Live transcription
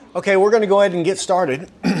Okay, we're going to go ahead and get started.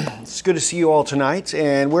 It's good to see you all tonight,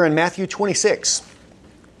 and we're in Matthew 26.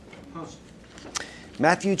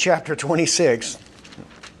 Matthew chapter 26.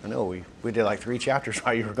 I know we did like 3 chapters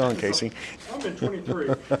while you were gone, Casey. I'm in 23.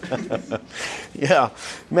 Yeah,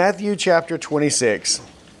 Matthew chapter 26.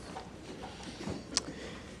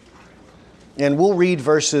 And we'll read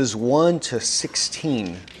verses 1 to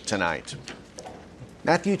 16 tonight.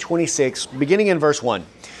 Matthew 26, beginning in verse 1.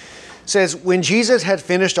 Says, when Jesus had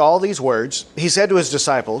finished all these words, he said to his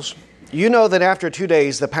disciples, "You know that after 2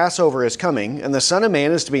 days the Passover is coming, and the Son of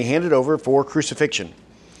Man is to be handed over for crucifixion."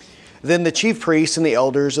 Then the chief priests and the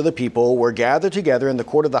elders of the people were gathered together in the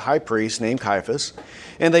court of the high priest named Caiaphas,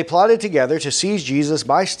 and they plotted together to seize Jesus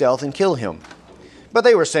by stealth and kill him. But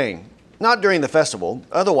they were saying, "Not during the festival,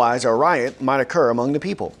 otherwise a riot might occur among the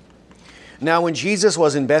people." Now when Jesus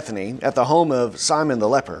was in Bethany, at the home of Simon the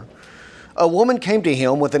leper, a woman came to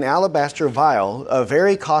him with an alabaster vial of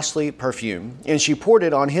very costly perfume, and she poured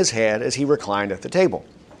it on his head as he reclined at the table.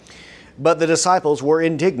 But the disciples were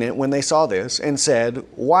indignant when they saw this, and said,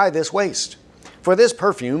 "Why this waste? For this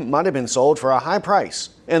perfume might have been sold for a high price,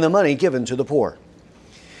 and the money given to the poor."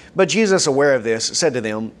 But Jesus, aware of this, said to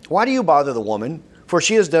them, "Why do you bother the woman? For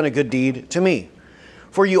she has done a good deed to me.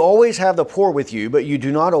 For you always have the poor with you, but you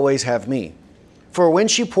do not always have me. For when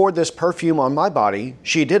she poured this perfume on my body,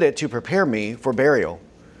 she did it to prepare me for burial.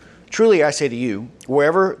 Truly I say to you,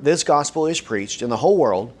 wherever this gospel is preached in the whole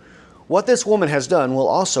world, what this woman has done will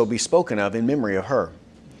also be spoken of in memory of her."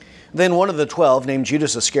 Then one of the 12, named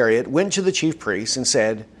Judas Iscariot, went to the chief priests and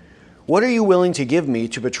said, "What are you willing to give me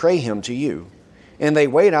to betray him to you?" And they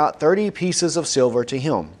weighed out 30 pieces of silver to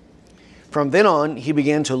him. From then on, he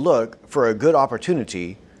began to look for a good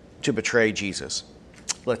opportunity to betray Jesus.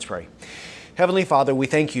 Let's pray. Heavenly Father, we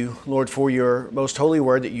thank you, Lord, for your most holy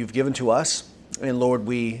word that you've given to us. And Lord,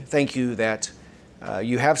 we thank you that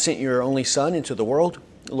you have sent your only Son into the world,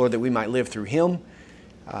 Lord, that we might live through him,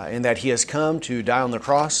 and that he has come to die on the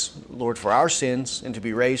cross, Lord, for our sins and to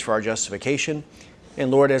be raised for our justification.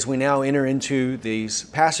 And Lord, as we now enter into these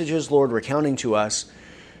passages, Lord, recounting to us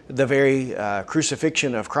the very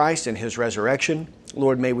crucifixion of Christ and his resurrection,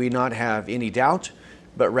 Lord, may we not have any doubt,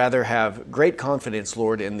 but rather have great confidence,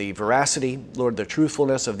 Lord, in the veracity, Lord, the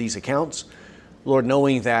truthfulness of these accounts. Lord,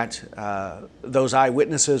 knowing that those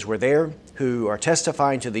eyewitnesses were there who are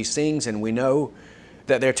testifying to these things, and we know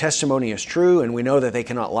that their testimony is true, and we know that they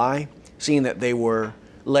cannot lie, seeing that they were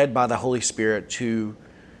led by the Holy Spirit to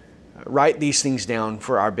write these things down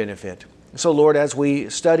for our benefit. So, Lord, as we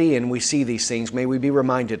study and we see these things, may we be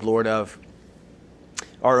reminded, Lord, of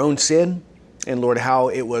our own sin, and Lord, how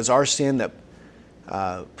it was our sin that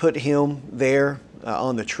put him there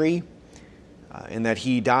on the tree, and that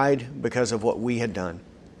he died because of what we had done,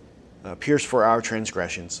 pierced for our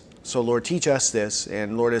transgressions. So, Lord, teach us this,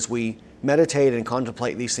 and Lord, as we meditate and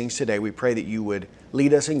contemplate these things today, we pray that you would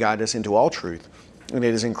lead us and guide us into all truth, and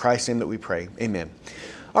it is in Christ's name that we pray. Amen.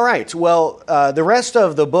 All right, well, the rest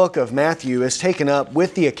of the book of Matthew is taken up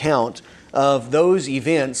with the account of those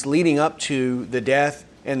events leading up to the death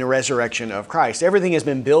and the resurrection of Christ. Everything has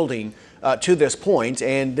been building to this point,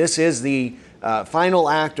 and this is the final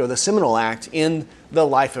act or the seminal act in the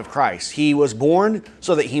life of Christ. He was born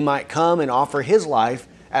so that he might come and offer his life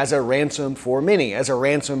as a ransom for many, as a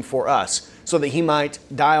ransom for us, so that he might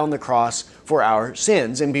die on the cross for our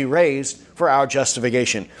sins and be raised for our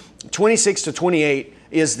justification. 26 to 28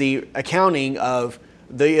 is the accounting of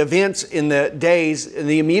the events in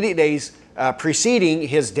the immediate days preceding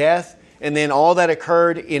his death, and then all that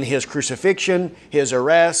occurred in his crucifixion, his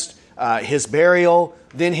arrest, his burial,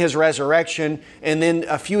 then his resurrection, and then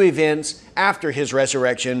a few events after his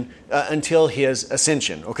resurrection until his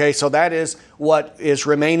ascension. Okay, so that is what is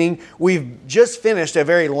remaining. We've just finished a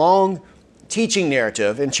very long teaching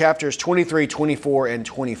narrative in chapters 23, 24, and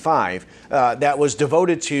 25 that was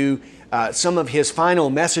devoted to some of his final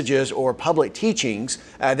messages or public teachings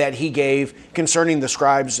that he gave concerning the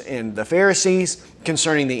scribes and the Pharisees,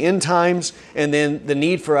 concerning the end times, and then the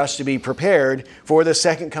need for us to be prepared for the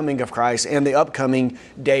second coming of Christ and the upcoming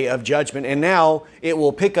day of judgment. And now it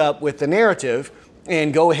will pick up with the narrative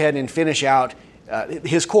and go ahead and finish out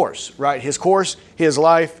his course, right? His course, his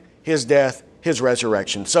life, his death, his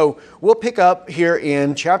resurrection. So we'll pick up here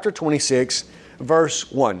in chapter 26,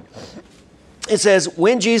 verse 1. It says,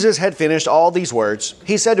 when Jesus had finished all these words,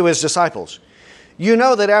 he said to his disciples, "You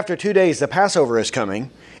know that after 2 days the Passover is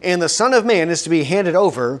coming, and the Son of Man is to be handed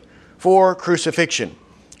over for crucifixion."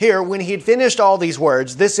 Here, when he had finished all these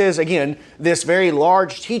words, this is, again, this very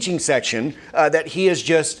large teaching section that he has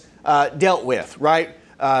just dealt with, right?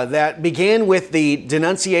 That began with the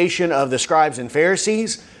denunciation of the scribes and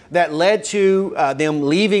Pharisees, that led to them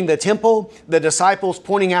leaving the temple, the disciples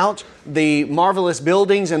pointing out the marvelous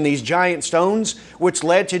buildings and these giant stones, which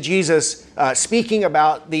led to Jesus speaking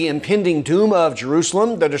about the impending doom of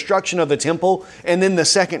Jerusalem, the destruction of the temple, and then the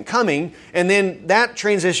second coming. And then that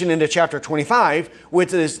transitioned into chapter 25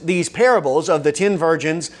 with these parables of the 10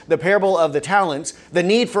 virgins, the parable of the talents, the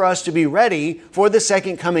need for us to be ready for the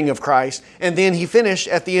second coming of Christ. And then he finished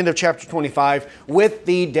at the end of chapter 25 with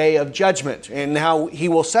the day of judgment and how he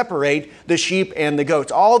will separate the sheep and the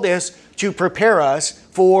goats. All this to prepare us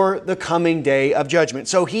for the coming day of judgment.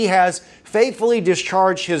 So he has faithfully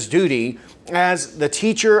discharged his duty as the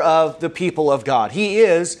teacher of the people of God. He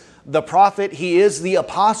is the prophet, he is the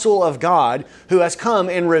apostle of God who has come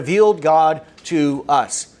and revealed God to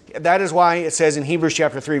us. That is why it says in Hebrews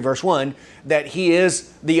chapter 3 verse 1 that he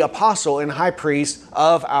is the apostle and high priest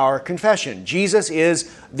of our confession. Jesus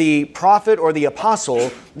is the prophet or the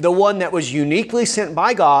apostle, the one that was uniquely sent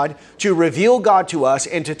by God to reveal God to us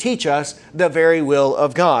and to teach us the very will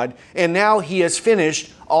of God. And now he has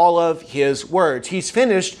finished all of his words. He's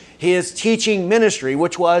finished his teaching ministry,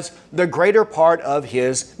 which was the greater part of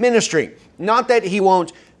his ministry. Not that he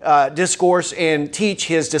won't discourse and teach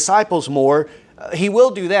his disciples more. He will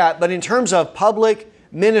do that, but in terms of public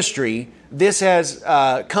ministry, this has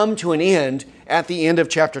come to an end at the end of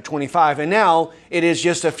chapter 25. And now it is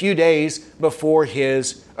just a few days before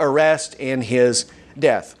his arrest and his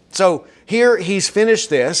death. So here he's finished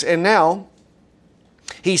this, and now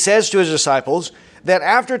he says to his disciples that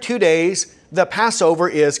after 2 days, the Passover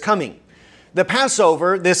is coming. The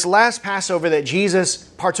Passover, this last Passover that Jesus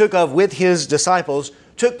partook of with his disciples,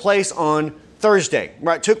 took place on Thursday,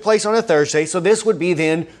 right? Took place on a Thursday, so this would be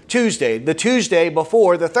then Tuesday, the Tuesday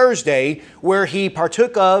before the Thursday where he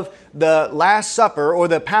partook of the Last Supper or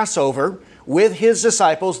the Passover with his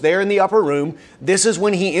disciples there in the upper room. This is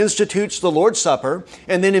when he institutes the Lord's Supper,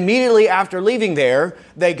 and then immediately after leaving there,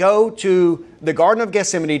 they go to the Garden of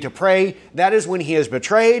Gethsemane to pray. That is when he is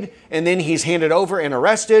betrayed, and then he's handed over and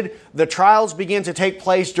arrested. The trials begin to take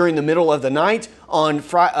place during the middle of the night on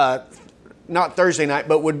not Thursday night,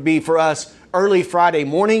 but would be for us early Friday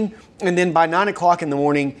morning, and then by 9 o'clock in the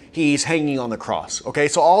morning, he's hanging on the cross. Okay,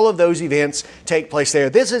 so all of those events take place there.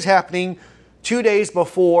 This is happening 2 days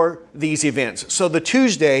before these events. So the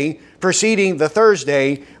Tuesday preceding the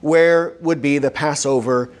Thursday, where would be the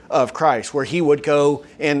Passover of Christ, where he would go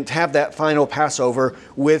and have that final Passover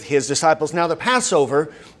with his disciples. Now, the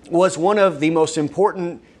Passover was one of the most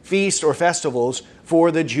important feasts or festivals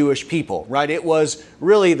for the Jewish people, right? It was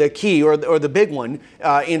really the key or the big one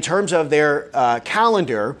in terms of their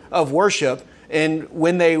calendar of worship, and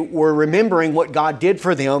when they were remembering what God did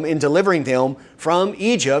for them in delivering them from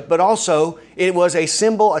Egypt, but also it was a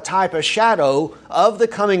symbol, a type, a shadow of the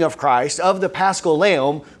coming of Christ, of the Paschal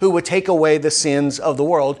Lamb who would take away the sins of the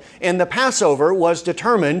world. And the Passover was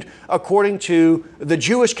determined according to the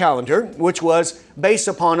Jewish calendar, which was based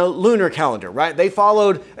upon a lunar calendar, right? They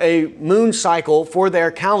followed a moon cycle for their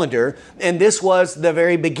calendar, and this was the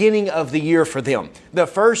very beginning of the year for them. The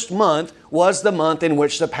first month was the month in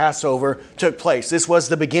which the Passover took place. This was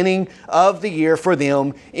the beginning of the year for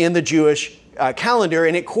them in the Jewish calendar,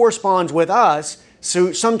 and it corresponds with us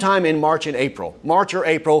so sometime in March or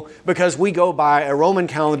April, because we go by a Roman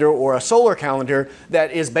calendar or a solar calendar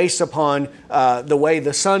that is based upon the way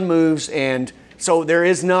the sun moves, and so there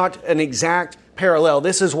is not an exact parallel.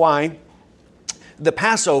 This is why the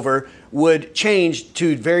Passover would change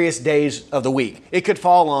to various days of the week. It could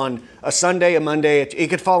fall on a Sunday, a Monday, it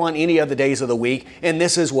could fall on any of the days of the week, and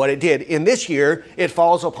this is what it did. In this year, it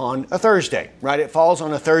falls upon a Thursday, right? It falls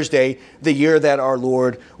on a Thursday, the year that our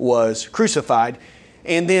Lord was crucified.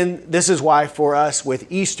 And then this is why for us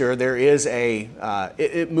with Easter, there is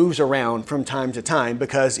it moves around from time to time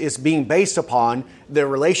because it's being based upon the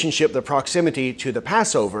relationship, the proximity to the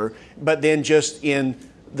Passover, but then just in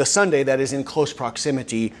the Sunday that is in close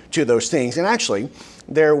proximity to those things. And actually,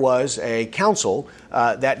 there was a council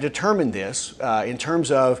that determined this in terms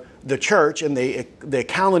of the church and the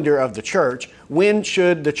calendar of the church. When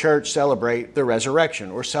should the church celebrate the resurrection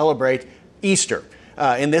or celebrate Easter?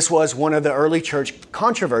 And this was one of the early church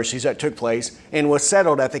controversies that took place and was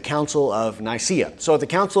settled at the Council of Nicaea. So at the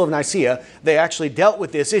Council of Nicaea, they actually dealt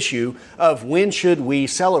with this issue of when should we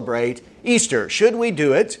celebrate Easter? Should we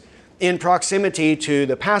do it in proximity to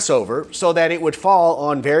the Passover so that it would fall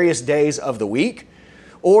on various days of the week?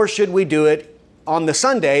 Or should we do it on the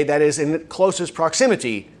Sunday that is in closest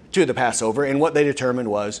proximity to the Passover? And what they determined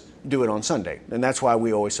was do it on Sunday. And that's why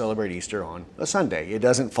we always celebrate Easter on a Sunday. It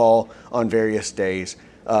doesn't fall on various days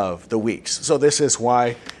of the weeks. So this is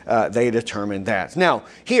why they determined that. Now,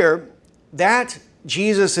 here, that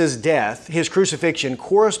Jesus' death, his crucifixion,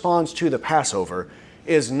 corresponds to the Passover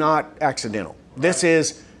is not accidental. This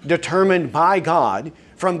is determined by God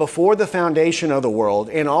from before the foundation of the world,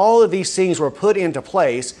 and all of these things were put into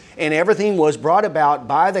place, and everything was brought about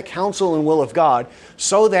by the counsel and will of God,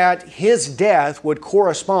 so that his death would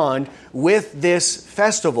correspond with this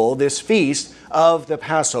festival, this feast of the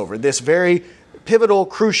Passover, this very pivotal,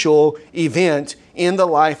 crucial event in the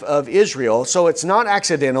life of Israel. So it's not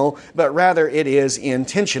accidental, but rather it is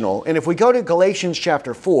intentional. And if we go to Galatians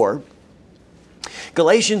chapter 4,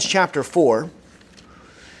 Galatians chapter 4,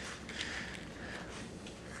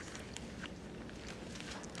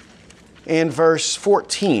 and verse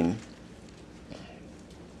 14.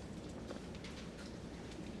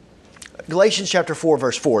 Galatians chapter 4,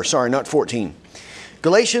 verse 4. Sorry, not 14.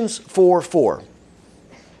 Galatians 4:4.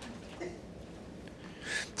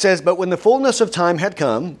 Says, "But when the fullness of time had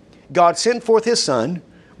come, God sent forth his Son,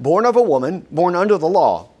 born of a woman, born under the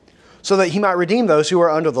law, so that he might redeem those who are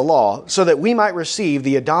under the law, so that we might receive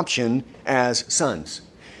the adoption as sons."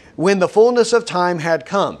 When the fullness of time had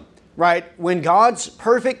come, right? When God's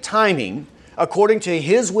perfect timing, according to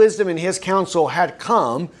his wisdom and his counsel, had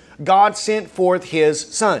come, God sent forth his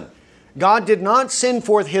Son. God did not send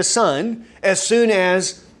forth his Son as soon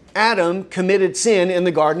as Adam committed sin in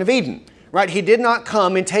the Garden of Eden. Right? He did not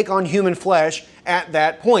come and take on human flesh at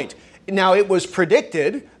that point. Now, it was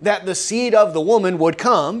predicted that the seed of the woman would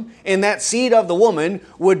come, and that seed of the woman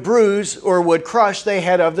would bruise or would crush the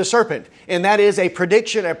head of the serpent. And that is a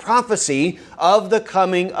prediction, a prophecy of the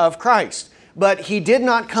coming of Christ. But he did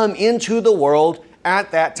not come into the world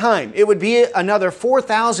at that time. It would be another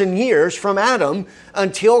 4,000 years from Adam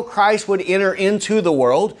until Christ would enter into the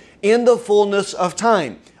world in the fullness of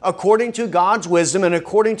time. According to God's wisdom and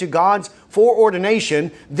according to God's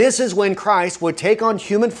foreordination, this is when Christ would take on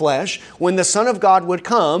human flesh, when the Son of God would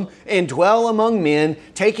come and dwell among men,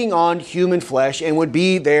 taking on human flesh, and would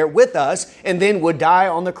be there with us, and then would die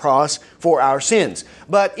on the cross for our sins.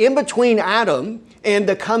 But in between Adam and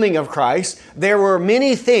the coming of Christ, there were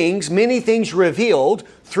many things revealed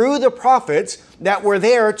through the prophets that were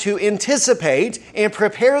there to anticipate and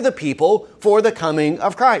prepare the people for the coming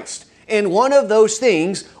of Christ. And one of those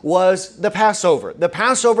things was the Passover. The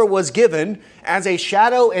Passover was given as a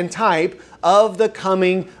shadow and type of the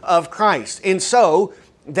coming of Christ. And so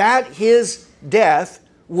that his death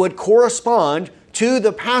would correspond to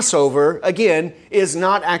the Passover, again, is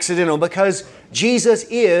not accidental, because Jesus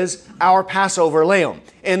is our Passover lamb.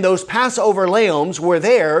 And those Passover lambs were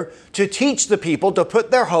there to teach the people to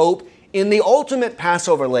put their hope in the ultimate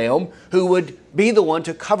Passover lamb, who would be the one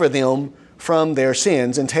to cover them from their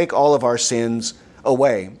sins and take all of our sins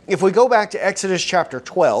away. If we go back to Exodus chapter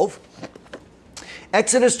 12,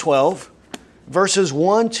 Exodus 12, verses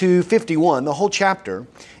 1 to 51, the whole chapter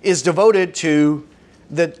is devoted to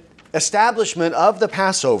the establishment of the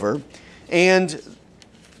Passover and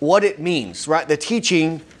what it means, right? The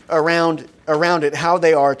teaching around it, how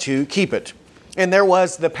they are to keep it. And there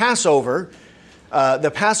was the Passover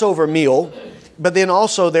meal, but then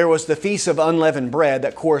also there was the Feast of Unleavened Bread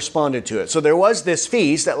that corresponded to it. So there was this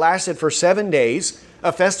feast that lasted for 7 days,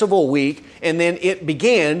 a festival week, and then it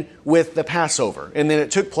began with the Passover. And then it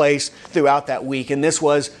took place throughout that week. And this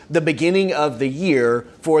was the beginning of the year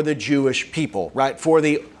for the Jewish people, right? For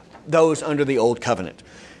those under the Old Covenant.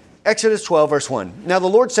 Exodus 12, verse 1. "Now the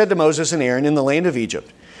Lord said to Moses and Aaron in the land of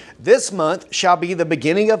Egypt, 'This month shall be the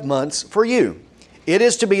beginning of months for you. It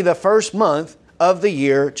is to be the first month of the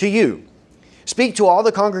year to you. Speak to all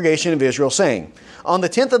the congregation of Israel, saying, On the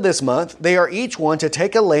 10th of this month, they are each one to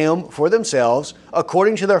take a lamb for themselves,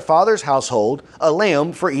 according to their father's household, a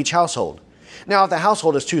lamb for each household. Now, if the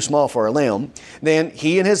household is too small for a lamb, then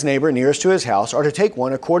he and his neighbor nearest to his house are to take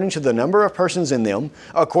one according to the number of persons in them,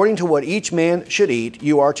 according to what each man should eat,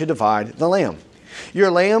 you are to divide the lamb.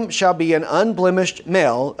 Your lamb shall be an unblemished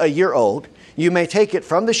male, a year old. You may take it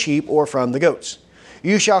from the sheep or from the goats.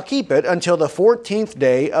 You shall keep it until the 14th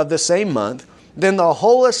day of the same month. Then the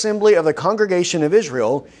whole assembly of the congregation of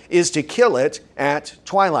Israel is to kill it at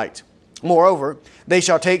twilight. Moreover, they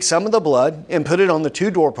shall take some of the blood and put it on the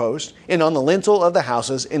 2 doorposts and on the lintel of the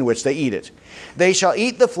houses in which they eat it. They shall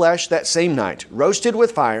eat the flesh that same night, roasted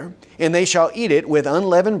with fire, and they shall eat it with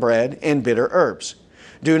unleavened bread and bitter herbs.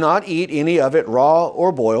 Do not eat any of it raw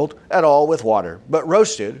or boiled at all with water, but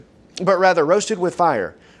rather roasted with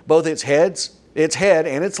fire, both its head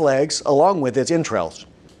and its legs, along with its entrails.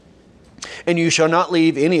 And you shall not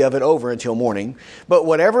leave any of it over until morning, but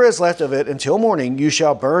whatever is left of it until morning you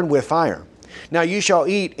shall burn with fire. Now you shall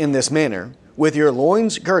eat in this manner, with your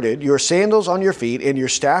loins girded, your sandals on your feet, and your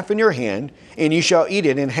staff in your hand, and you shall eat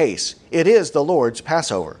it in haste. It is the Lord's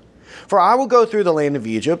Passover. For I will go through the land of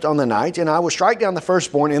Egypt on the night, and I will strike down the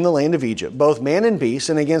firstborn in the land of Egypt, both man and beast,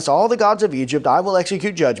 and against all the gods of Egypt I will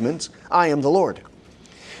execute judgments. I am the Lord.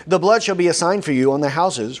 The blood shall be a sign for you on the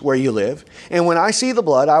houses where you live, and when I see the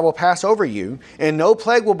blood I will pass over you, and no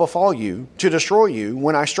plague will befall you to destroy you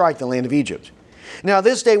when I strike the land of Egypt. Now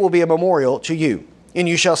this day will be a memorial to you, and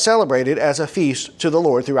you shall celebrate it as a feast to the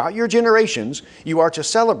Lord. Throughout your generations you are to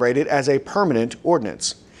celebrate it as a permanent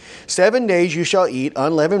ordinance. 7 days you shall eat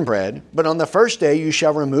unleavened bread, but on the first day you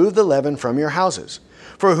shall remove the leaven from your houses.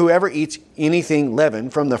 For whoever eats anything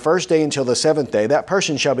leavened from the first day until the 7th day, that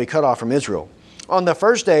person shall be cut off from Israel. On the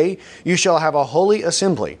first day you shall have a holy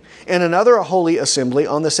assembly, and another holy assembly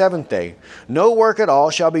on the 7th day. No work at all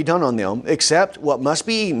shall be done on them, except what must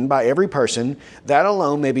be eaten by every person, that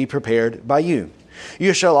alone may be prepared by you.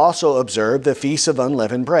 You shall also observe the feast of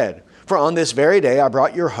unleavened bread. For on this very day I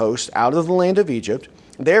brought your host out of the land of Egypt.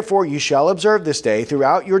 Therefore you shall observe this day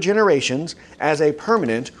throughout your generations as a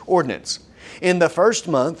permanent ordinance. In the first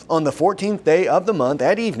month, on the 14th day of the month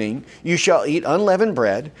at evening, you shall eat unleavened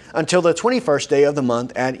bread until the 21st day of the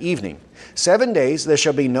month at evening. 7 days there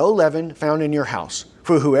shall be no leaven found in your house.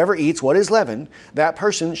 For whoever eats what is leavened, that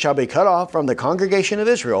person shall be cut off from the congregation of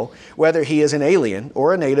Israel, whether he is an alien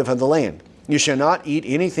or a native of the land. You shall not eat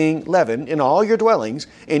anything leavened in all your dwellings,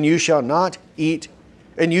 and you shall eat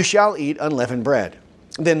unleavened bread.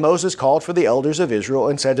 Then Moses called for the elders of Israel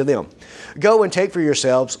and said to them, Go and take for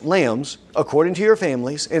yourselves lambs according to your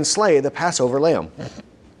families, and slay the Passover lamb.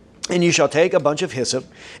 And you shall take a bunch of hyssop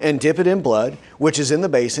and dip it in blood, which is in the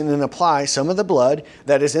basin, and apply some of the blood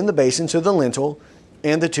that is in the basin to the lintel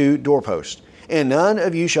and the 2 doorposts. And none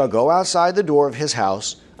of you shall go outside the door of his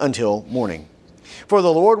house until morning. For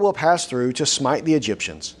the Lord will pass through to smite the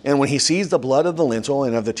Egyptians. And when he sees the blood of the lintel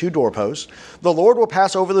and of the 2 doorposts, the Lord will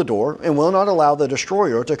pass over the door, and will not allow the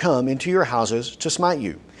destroyer to come into your houses to smite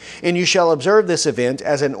you. And you shall observe this event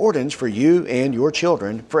as an ordinance for you and your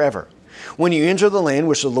children forever. When you enter the land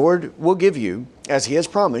which the Lord will give you, as he has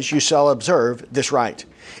promised, you shall observe this rite.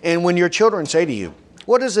 And when your children say to you,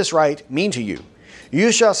 What does this rite mean to you?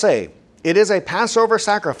 You shall say, It is a Passover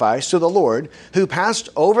sacrifice to the Lord, who passed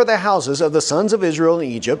over the houses of the sons of Israel in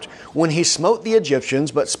Egypt when he smote the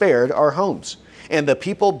Egyptians but spared our homes. And the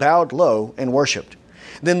people bowed low and worshipped.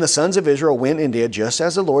 Then the sons of Israel went and did just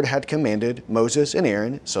as the Lord had commanded Moses and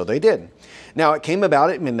Aaron, so they did. Now it came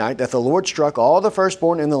about at midnight that the Lord struck all the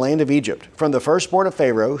firstborn in the land of Egypt, from the firstborn of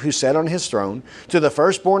Pharaoh, who sat on his throne, to the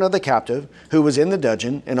firstborn of the captive, who was in the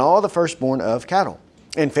dungeon, and all the firstborn of cattle.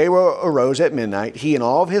 And Pharaoh arose at midnight, he and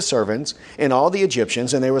all of his servants, and all the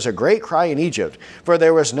Egyptians, and there was a great cry in Egypt, for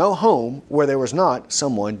there was no home where there was not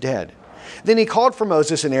someone dead. Then he called for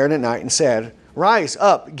Moses and Aaron at night and said, Rise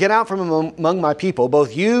up, get out from among my people,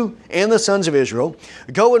 both you and the sons of Israel.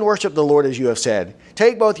 Go and worship the Lord as you have said.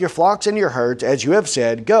 Take both your flocks and your herds as you have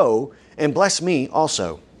said. Go and bless me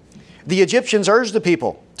also. The Egyptians urged the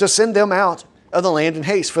people to send them out of the land in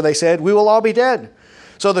haste, for they said, We will all be dead.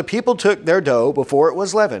 So the people took their dough before it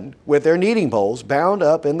was leavened, with their kneading bowls bound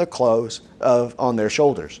up in the clothes on their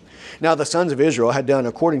shoulders. Now the sons of Israel had done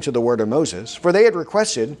according to the word of Moses, for they had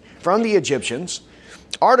requested from the Egyptians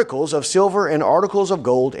articles of silver and articles of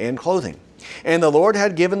gold and clothing. And the Lord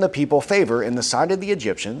had given the people favor in the sight of the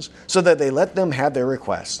Egyptians, so that they let them have their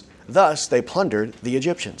requests. Thus they plundered the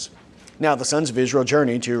Egyptians. Now the sons of Israel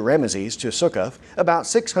journeyed to Ramesses to Succoth, about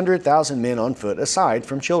 600,000 men on foot, aside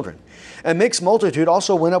from children. A mixed multitude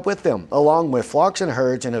also went up with them, along with flocks and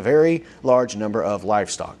herds and a very large number of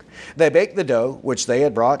livestock. They baked the dough which they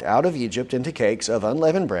had brought out of Egypt into cakes of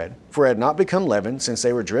unleavened bread, for it had not become leavened since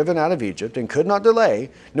they were driven out of Egypt, and could not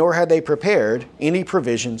delay, nor had they prepared any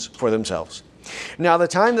provisions for themselves. Now the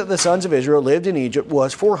time that the sons of Israel lived in Egypt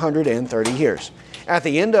was 430 years. At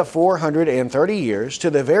the end of 430 years,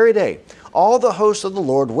 to the very day, all the hosts of the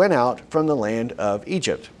Lord went out from the land of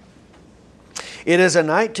Egypt. It is a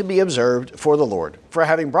night to be observed for the Lord. For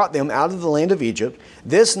having brought them out of the land of Egypt,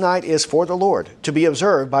 this night is for the Lord, to be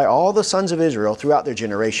observed by all the sons of Israel throughout their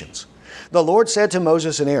generations. The Lord said to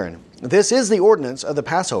Moses and Aaron, This is the ordinance of the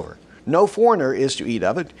Passover. No foreigner is to eat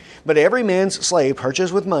of it, but every man's slave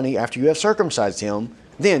purchased with money after you have circumcised him,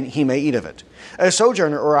 then he may eat of it. A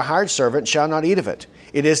sojourner or a hired servant shall not eat of it.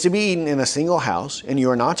 It is to be eaten in a single house, and you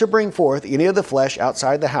are not to bring forth any of the flesh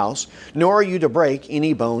outside the house, nor are you to break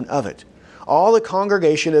any bone of it. All the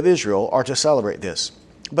congregation of Israel are to celebrate this.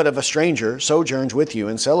 But if a stranger sojourns with you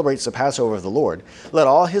and celebrates the Passover of the Lord, let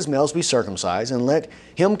all his males be circumcised, and let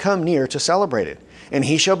him come near to celebrate it. And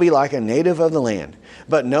he shall be like a native of the land,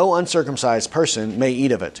 but no uncircumcised person may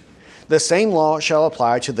eat of it. The same law shall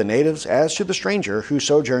apply to the natives as to the stranger who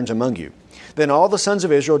sojourns among you. Then all the sons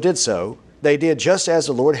of Israel did so They did just as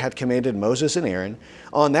the Lord had commanded Moses and Aaron.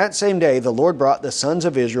 On that same day, the Lord brought the sons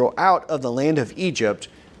of Israel out of the land of Egypt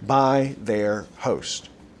by their host.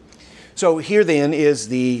 So here then is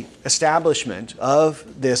the establishment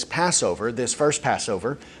of this Passover, this first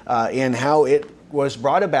Passover, and how it was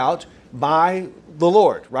brought about by the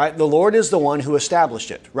Lord, right? The Lord is the one who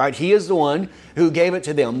established it, right? He is the one who gave it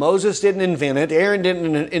to them. Moses didn't invent it. Aaron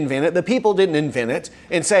didn't invent it. The people didn't invent it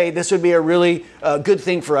and say this would be a really good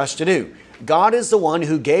thing for us to do. God is the one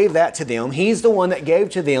who gave that to them. He's the one that gave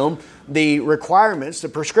to them the requirements, the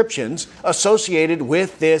prescriptions associated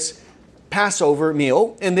with this Passover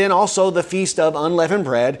meal, and then also the Feast of Unleavened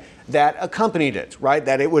Bread that accompanied it, right?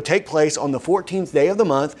 That it would take place on the 14th day of the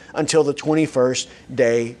month until the 21st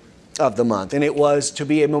day of the month. And it was to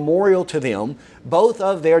be a memorial to them, both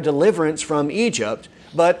of their deliverance from Egypt,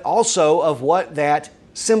 but also of what that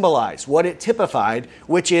symbolized, what it typified,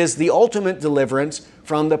 which is the ultimate deliverance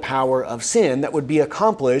from the power of sin that would be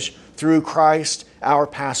accomplished through Christ, our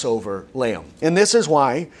Passover lamb. And this is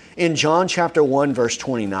why in John chapter 1, verse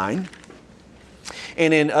 29,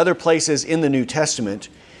 and in other places in the New Testament,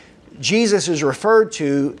 Jesus is referred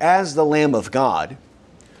to as the Lamb of God,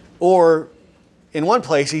 or in one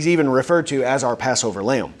place he's even referred to as our Passover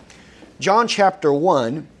lamb. John chapter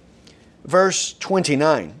 1, verse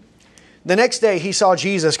 29. The next day he saw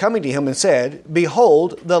Jesus coming to him and said,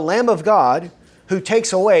 "Behold, the Lamb of God who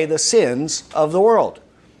takes away the sins of the world."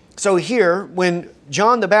 So here, when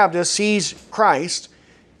John the Baptist sees Christ,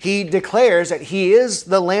 he declares that he is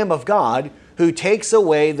the Lamb of God who takes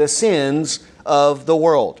away the sins of the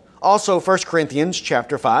world. Also, 1 Corinthians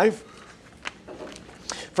chapter 5.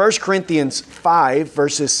 1 Corinthians 5,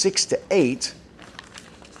 verses 6 to 8.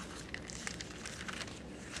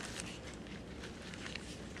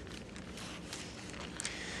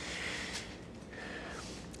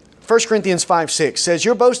 First Corinthians 5:6 says,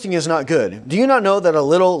 "Your boasting is not good. Do you not know that a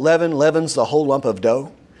little leaven leavens the whole lump of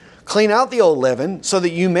dough? Clean out the old leaven so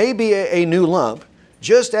that you may be a new lump,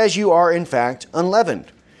 just as you are in fact unleavened.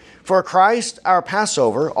 For Christ our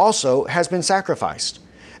Passover also has been sacrificed.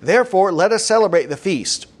 Therefore let us celebrate the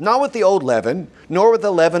feast, not with the old leaven, nor with the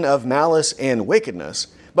leaven of malice and wickedness,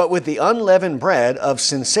 but with the unleavened bread of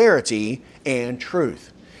sincerity and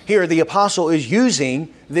truth." Here the apostle is using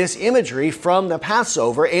this imagery from the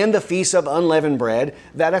Passover and the Feast of Unleavened Bread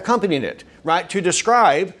that accompanied it, right? To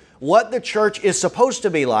describe what the church is supposed to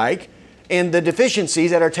be like and the deficiencies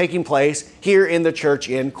that are taking place here in the church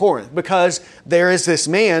in Corinth. Because there is this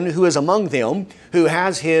man who is among them who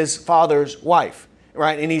has his father's wife,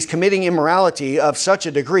 right? And he's committing immorality of such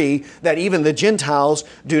a degree that even the Gentiles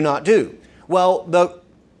do not do. Well, the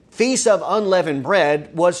Feast of Unleavened Bread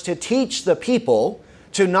was to teach the people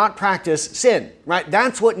to not practice sin, right?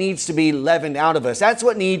 That's what needs to be leavened out of us. That's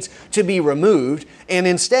what needs to be removed. And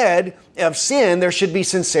instead of sin, there should be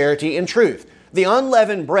sincerity and truth. The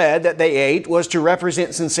unleavened bread that they ate was to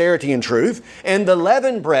represent sincerity and truth, and the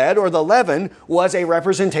leavened bread, or the leaven, was a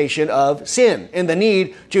representation of sin and the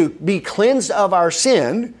need to be cleansed of our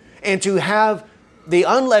sin and to have the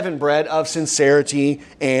unleavened bread of sincerity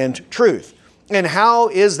and truth. And how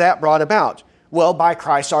is that brought about? Well, by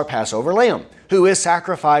Christ our Passover lamb, who is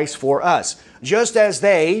sacrificed for us. Just as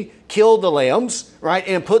they killed the lambs, right,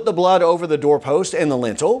 and put the blood over the doorpost and the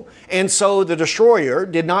lintel, and so the destroyer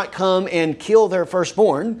did not come and kill their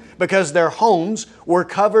firstborn because their homes were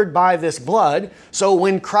covered by this blood. So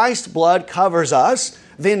when Christ's blood covers us,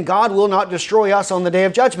 then God will not destroy us on the day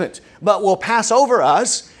of judgment, but will pass over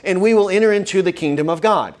us and we will enter into the kingdom of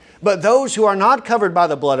God. But those who are not covered by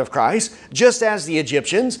the blood of Christ, just as the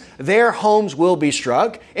Egyptians, their homes will be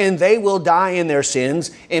struck and they will die in their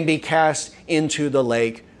sins and be cast into the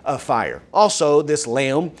lake of fire. Also, this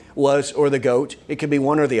lamb was, or the goat, it could be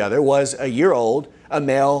one or the other, was a year old, a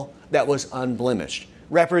male that was unblemished,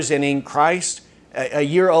 representing Christ. A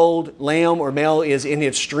year-old lamb or male is in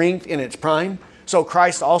its strength, in its prime. So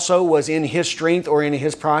Christ also was in his strength or in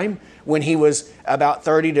his prime when he was about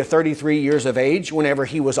 30 to 33 years of age, whenever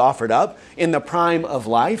he was offered up, in the prime of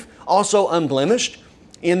life, also unblemished,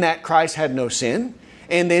 in that Christ had no sin.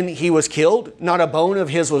 And then he was killed. Not a bone of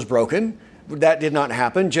his was broken. That did not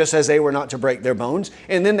happen, just as they were not to break their bones.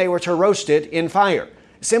 And then they were to roast it in fire,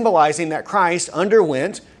 symbolizing that Christ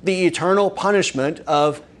underwent the eternal punishment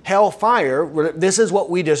of hell fire. This is what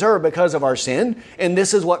we deserve because of our sin, and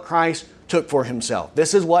this is what Christ took for himself.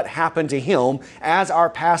 This is what happened to him as our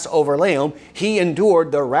Passover lamb. He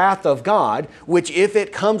endured the wrath of God, which if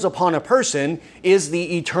it comes upon a person is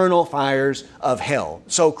the eternal fires of hell.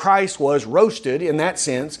 So Christ was roasted in that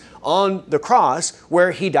sense on the cross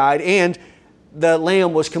where he died, and the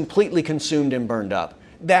lamb was completely consumed and burned up.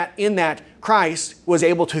 That in that Christ was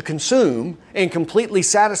able to consume and completely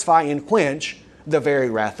satisfy and quench the very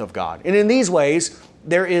wrath of God. And in these ways,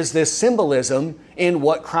 there is this symbolism in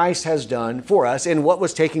what Christ has done for us and what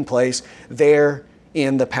was taking place there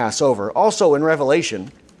in the Passover. Also in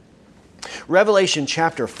Revelation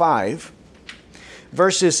chapter 5,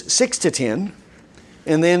 verses 6 to 10,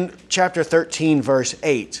 and then chapter 13, verse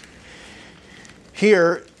 8.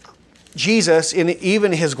 Here, Jesus, in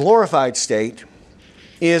even his glorified state,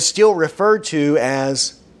 is still referred to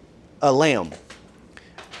as a lamb.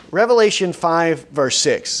 Revelation 5, verse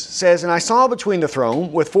 6 says, "And I saw between the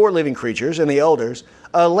throne with 4 living creatures and the elders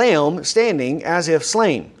a lamb standing as if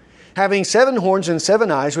slain, having 7 horns and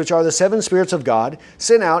 7 eyes, which are the 7 spirits of God,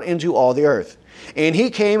 sent out into all the earth. And he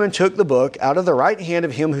came and took the book out of the right hand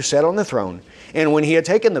of him who sat on the throne. And when he had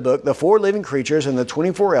taken the book, the 4 living creatures and the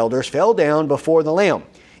 24 elders fell down before the Lamb,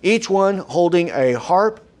 each one holding a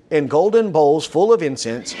harp and golden bowls full of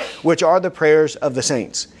incense, which are the prayers of the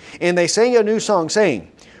saints. And they sang a new song, saying,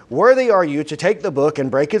 Worthy are you to take the book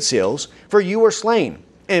and break its seals, for you were slain,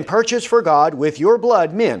 and purchased for God with your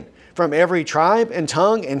blood men from every tribe and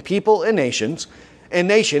tongue and people and nation,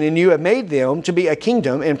 and you have made them to be a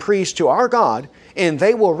kingdom and priests to our God, and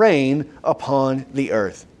they will reign upon the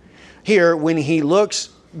earth." Here, when he looks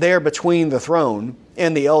there between the throne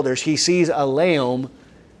and the elders, he sees a lamb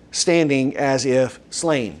standing as if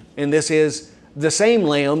slain. And this is the same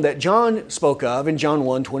lamb that John spoke of in John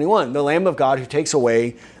 1:21, the Lamb of God who takes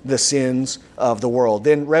away the sins of the world.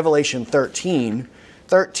 Then Revelation 13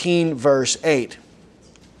 verse 8.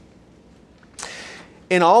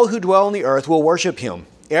 "And all who dwell on the earth will worship him,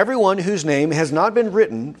 everyone whose name has not been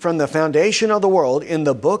written from the foundation of the world in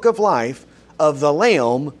the book of life of the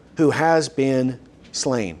Lamb who has been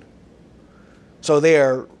slain." So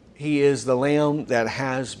there, he is the Lamb that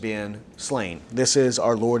has been slain. This is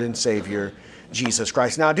our Lord and Savior, Jesus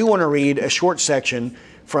Christ. Now, I do want to read a short section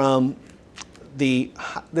from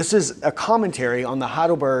this is a commentary on the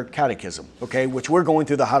Heidelberg Catechism, okay, which we're going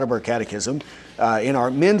through the Heidelberg Catechism in our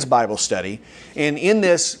men's Bible study. And in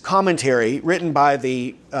this commentary, written by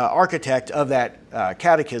the architect of that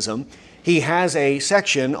catechism, he has a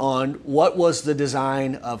section on what was the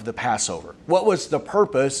design of the Passover. What was the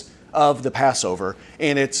purpose of the Passover?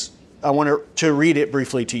 And I want to read it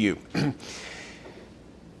briefly to you.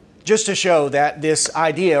 Just to show that this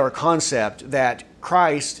idea or concept that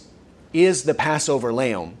Christ is the Passover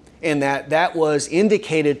lamb and that was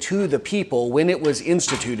indicated to the people when it was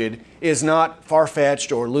instituted is not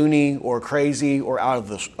far-fetched or loony or crazy or out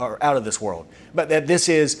of this world, but that this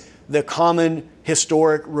is the common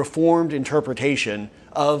historic Reformed interpretation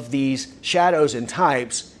of these shadows and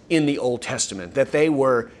types in the Old Testament, that they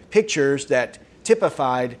were pictures that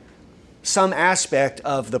typified some aspect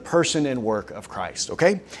of the person and work of Christ,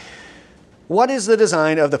 okay? What is the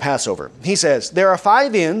design of the Passover? He says, there are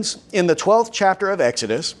 5 inns in the 12th chapter of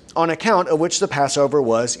Exodus on account of which the Passover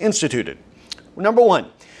was instituted. Number 1,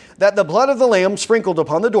 that the blood of the lamb sprinkled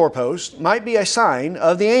upon the doorpost might be a sign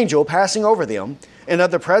of the angel passing over them and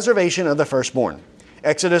of the preservation of the firstborn.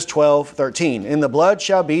 Exodus 12:13, "And the blood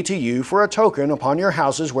shall be to you for a token upon your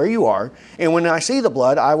houses where you are, and when I see the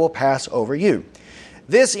blood, I will pass over you."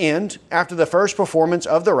 This end, after the first performance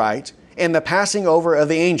of the rite and the passing over of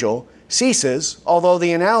the angel, ceases, although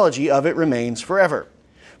the analogy of it remains forever.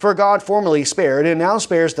 For God formerly spared and now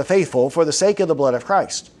spares the faithful for the sake of the blood of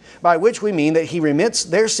Christ, by which we mean that he remits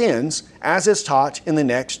their sins, as is taught in the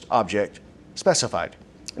next object specified.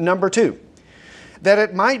 Number 2, that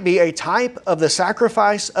it might be a type of the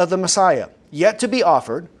sacrifice of the Messiah, yet to be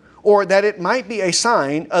offered, or that it might be a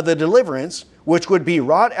sign of the deliverance which would be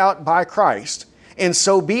wrought out by Christ, and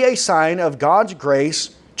so be a sign of God's grace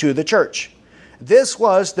to the church. This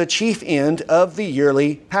was the chief end of the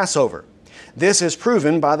yearly Passover. This is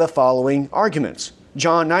proven by the following arguments.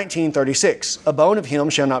 John 19:36, "A bone of him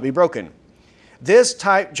shall not be broken." This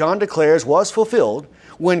type, John declares, was fulfilled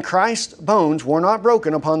when Christ's bones were not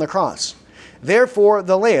broken upon the cross. Therefore,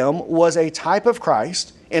 the lamb was a type of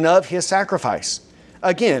Christ and of his sacrifice.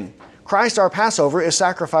 Again, Christ our Passover is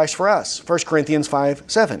sacrificed for us. 1 Corinthians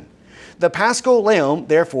 5:7. The paschal lamb,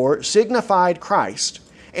 therefore, signified Christ,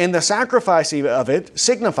 and the sacrificing of it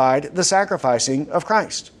signified the sacrificing of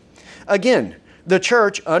Christ. Again, the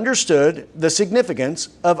church understood the significance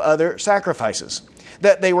of other sacrifices,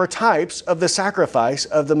 that they were types of the sacrifice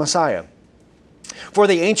of the Messiah. For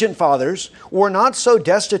the ancient fathers were not so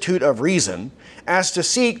destitute of reason as to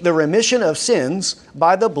seek the remission of sins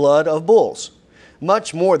by the blood of bulls.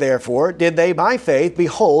 Much more, therefore, did they by faith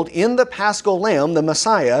behold in the paschal lamb the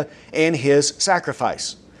Messiah and his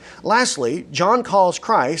sacrifice. Lastly, John calls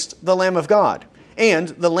Christ the Lamb of God and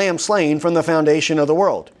the Lamb slain from the foundation of the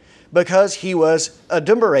world. because he was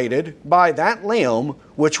adumbrated by that lamb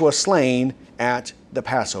which was slain at the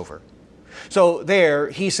Passover. So there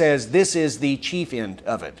he says this is the chief end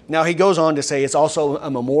of it. Now he goes on to say it's also a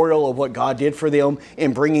memorial of what God did for them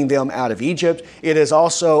in bringing them out of Egypt. It is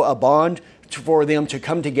also a bond for them to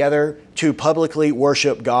come together to publicly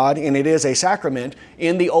worship God. And it is a sacrament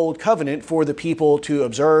in the Old Covenant for the people to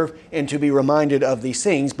observe and to be reminded of these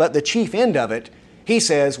things. But the chief end of it, he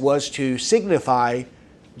says, was to signify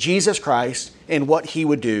Jesus Christ and what he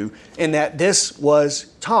would do. And that this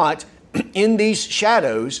was taught in these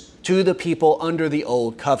shadows to the people under the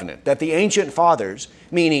Old Covenant. That the ancient fathers,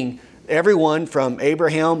 meaning everyone from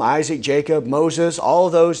Abraham, Isaac, Jacob, Moses, all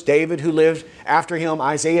of those, David who lived after him,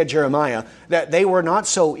 Isaiah, Jeremiah, that they were not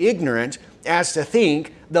so ignorant as to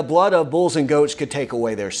think the blood of bulls and goats could take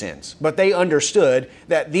away their sins. But they understood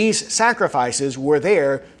that these sacrifices were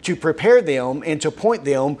there to prepare them and to point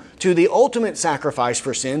them to the ultimate sacrifice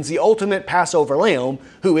for sins, the ultimate Passover lamb,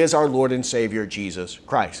 who is our Lord and Savior, Jesus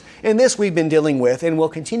Christ. And this we've been dealing with and will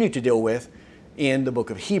continue to deal with in the book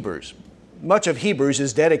of Hebrews. Much of Hebrews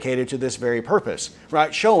is dedicated to this very purpose,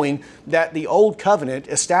 right? Showing that the Old Covenant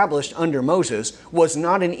established under Moses was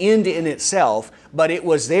not an end in itself, but it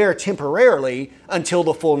was there temporarily until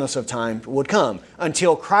the fullness of time would come,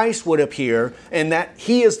 until Christ would appear, and that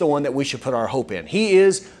he is the one that we should put our hope in. He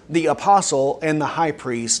is the apostle and the high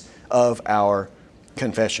priest of our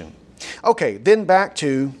confession. Okay, then back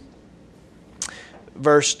to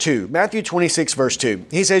verse 2. Matthew 26, verse 2.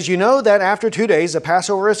 He says, "You know that after 2 days the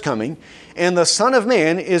Passover is coming, and the Son of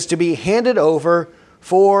Man is to be handed over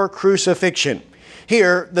for crucifixion."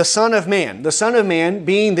 Here, the Son of Man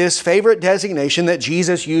being this favorite designation that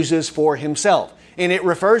Jesus uses for himself. And it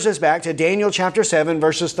refers us back to Daniel chapter 7,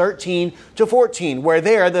 verses 13 to 14, where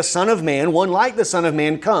there the Son of Man, one like the Son of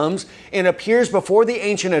Man, comes and appears before the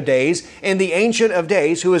Ancient of Days, and the Ancient of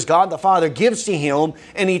Days, who is God the Father, gives to him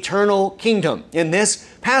an eternal kingdom. And this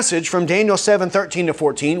passage from Daniel 7, 13 to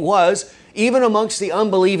 14 was, even amongst the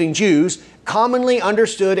unbelieving Jews, commonly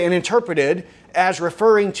understood and interpreted as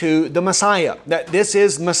referring to the Messiah. That this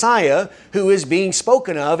is Messiah who is being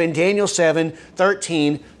spoken of in Daniel 7,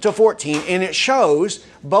 13 to 14. And it shows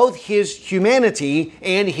both his humanity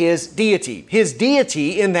and his deity. His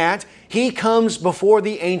deity in that he comes before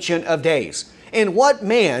the Ancient of Days. And what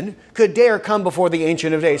man could dare come before the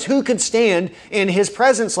Ancient of Days? Who could stand in his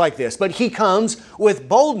presence like this? But he comes with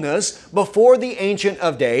boldness before the Ancient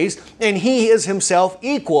of Days, and he is himself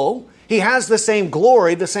equal. He has the same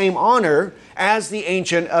glory, the same honor as the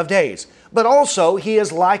Ancient of Days. But also he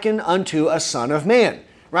is likened unto a Son of Man,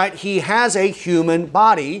 right? He has a human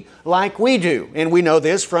body like we do. And we know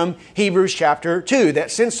this from Hebrews chapter 2,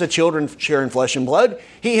 that since the children share in flesh and blood,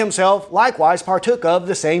 he himself likewise partook of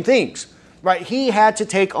the same things, right? He had to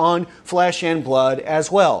take on flesh and blood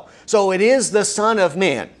as well. So it is the Son of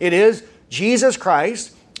Man. It is Jesus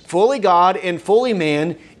Christ, fully God and fully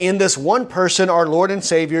man, in this one person, our Lord and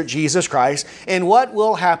Savior, Jesus Christ. And what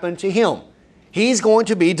will happen to him? He's going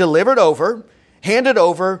to be delivered over, handed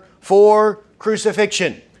over for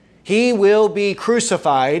crucifixion. He will be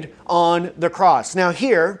crucified on the cross. Now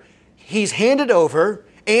here, he's handed over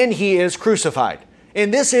and he is crucified.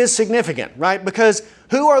 And this is significant, right? Because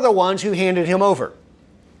who are the ones who handed him over?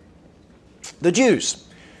 The Jews.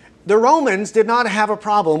 The Romans did not have a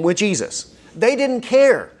problem with Jesus. They didn't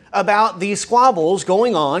care about these squabbles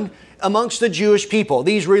going on amongst the Jewish people,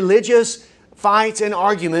 these religious fights and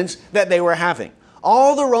arguments that they were having.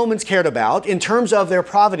 All the Romans cared about in terms of their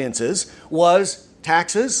providences was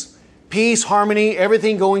taxes, peace, harmony,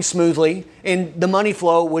 everything going smoothly, and the money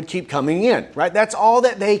flow would keep coming in, right? That's all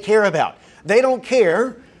that they care about. They don't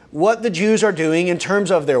care what the Jews are doing in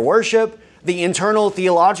terms of their worship, the internal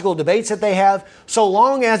theological debates that they have, so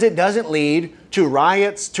long as it doesn't lead to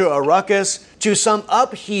riots, to a ruckus, to some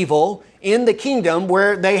upheaval in the kingdom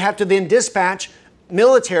where they have to then dispatch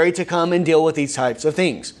military to come and deal with these types of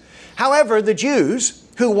things. However, the Jews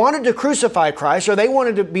who wanted to crucify Christ, or they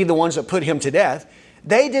wanted to be the ones that put him to death,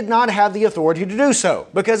 they did not have the authority to do so,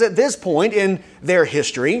 because at this point in their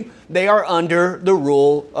history, they are under the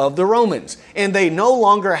rule of the Romans, and they no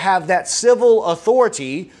longer have that civil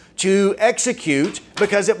authority to execute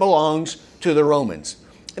because it belongs to the Romans.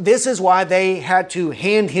 This is why they had to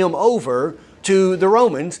hand him over to the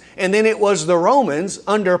Romans, and then it was the Romans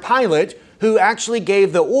under Pilate who actually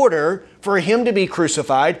gave the order for him to be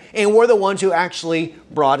crucified, and were the ones who actually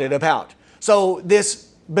brought it about. So this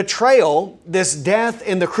betrayal, this death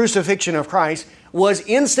and the crucifixion of Christ was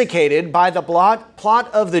instigated by the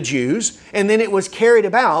plot of the Jews, and then it was carried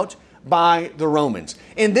about by the Romans.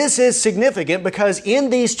 And this is significant because in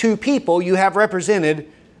these two people you have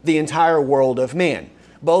represented the entire world of man.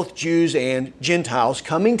 both Jews and Gentiles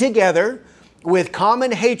coming together with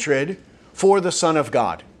common hatred for the Son of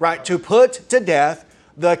God, right? To put to death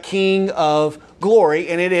the King of glory,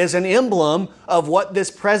 and it is an emblem of what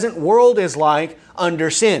this present world is like under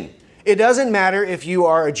sin. It doesn't matter if you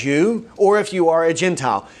are a Jew or if you are a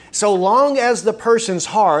Gentile. So long as the person's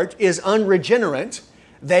heart is unregenerate,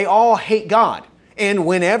 they all hate God. And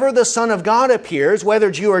whenever the Son of God appears,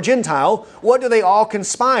 whether Jew or Gentile, what do they all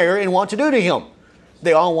conspire and want to do to Him?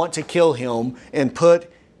 They all want to kill Him and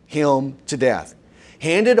put Him to death.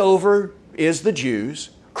 Handed over is the Jews,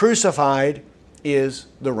 crucified is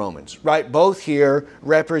the Romans, right? Both here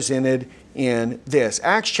represented in this.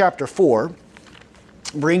 Acts chapter 4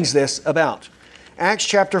 brings this about. Acts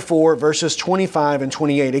chapter 4, verses 25 and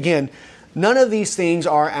 28. Again, none of these things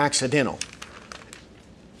are accidental.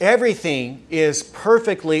 Everything is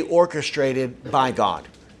perfectly orchestrated by God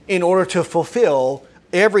in order to fulfill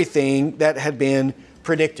everything that had been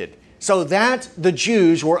predicted. So that the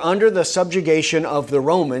Jews were under the subjugation of the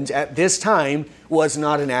Romans at this time was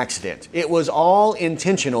not an accident. It was all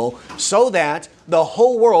intentional so that the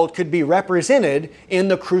whole world could be represented in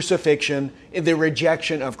the crucifixion, in the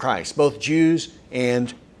rejection of Christ, both Jews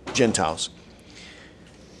and Gentiles.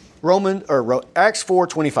 Acts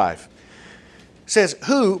 4:25 says,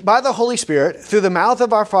 "Who, by the Holy Spirit, through the mouth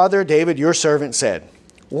of our father David, your servant, said,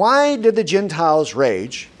 Why did the Gentiles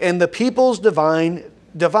rage, and the peoples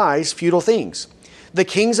devise futile things? The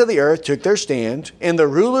kings of the earth took their stand, and the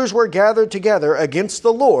rulers were gathered together against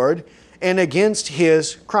the Lord and against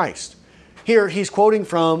His Christ." Here he's quoting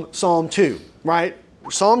from Psalm 2, right?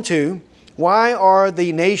 Psalm 2, why are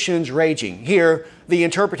the nations raging? Here the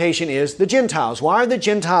interpretation is the Gentiles. Why are the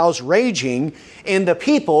Gentiles raging and the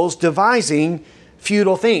peoples devising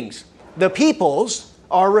futile things? The peoples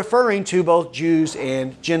are referring to both Jews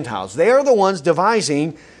and Gentiles. They are the ones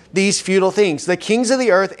devising these futile things. The kings of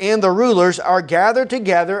the earth and the rulers are gathered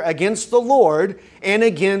together against the Lord and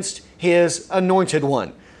against His anointed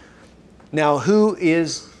one. Now, who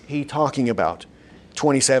is he talking about?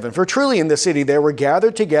 27, "For truly in the city there were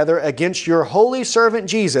gathered together against your holy servant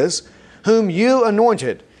Jesus, whom you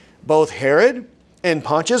anointed, both Herod and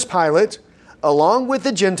Pontius Pilate, along with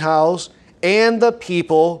the Gentiles and the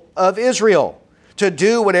people of Israel, to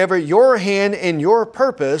do whatever your hand and your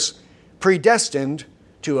purpose predestined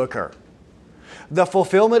to occur." The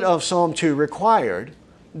fulfillment of Psalm 2 required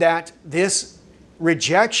that this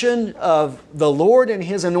rejection of the Lord and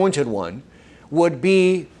His anointed one would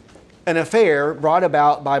be an affair brought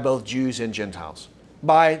about by both Jews and Gentiles,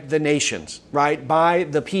 by the nations, right? By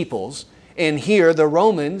the peoples. And here the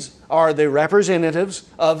Romans are the representatives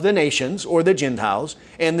of the nations or the Gentiles,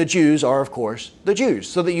 and the Jews are, of course, the Jews.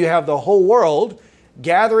 So that you have the whole world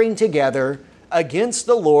gathering together against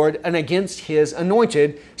the Lord and against His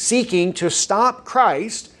anointed, seeking to stop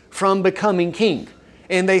Christ from becoming king.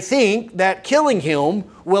 And they think that killing Him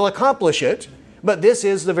will accomplish it, but this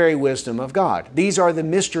is the very wisdom of God. These are the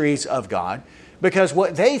mysteries of God, because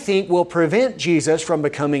what they think will prevent Jesus from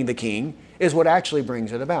becoming the king is what actually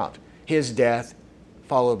brings it about. His death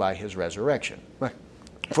followed by His resurrection, right,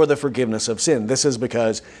 for the forgiveness of sin. This is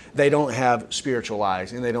because they don't have spiritual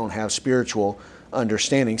eyes and they don't have spiritual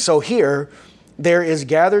understanding. So here, there is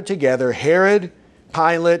gathered together Herod,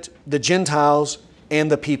 Pilate, the Gentiles,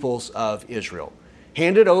 and the peoples of Israel.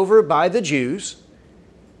 Handed over by the Jews,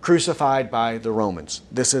 crucified by the Romans.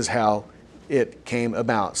 This is how it came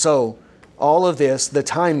about. So all of this, the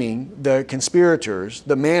timing, the conspirators,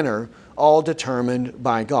 the manner, all determined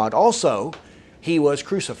by God. Also, He was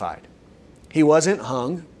crucified. He wasn't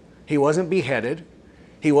hung. He wasn't beheaded.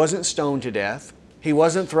 He wasn't stoned to death. He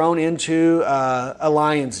wasn't thrown into a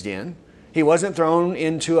lion's den. He wasn't thrown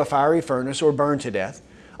into a fiery furnace or burned to death.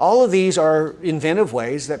 All of these are inventive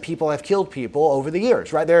ways that people have killed people over the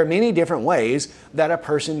years, right? There are many different ways that a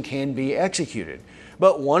person can be executed.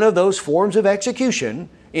 But one of those forms of execution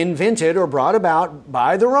invented or brought about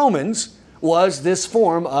by the Romans was this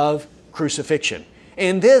form of crucifixion.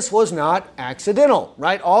 And this was not accidental,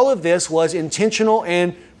 right? All of this was intentional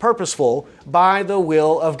and purposeful by the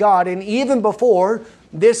will of God. And even before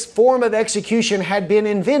this form of execution had been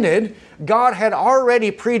invented, God had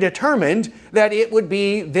already predetermined that it would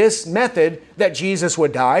be this method that Jesus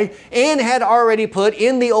would die, and had already put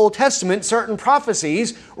in the Old Testament certain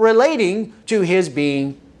prophecies relating to His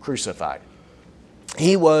being crucified.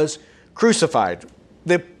 He was crucified.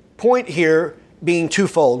 The point here being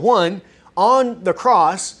twofold. One, on the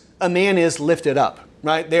cross, a man is lifted up,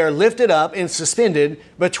 right? They are lifted up and suspended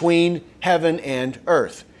between heaven and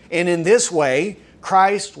earth. And in this way,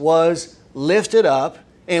 Christ was lifted up,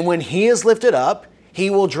 and when He is lifted up,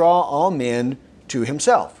 He will draw all men to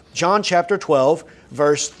Himself. John chapter 12,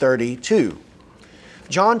 verse 32.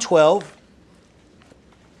 John 12,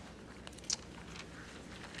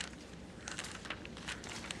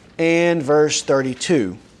 and verse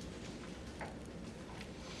 32.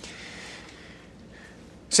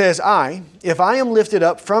 Says, I, if I am lifted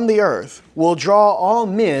up from the earth, will draw all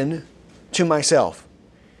men to myself.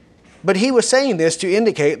 But he was saying this to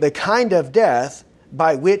indicate the kind of death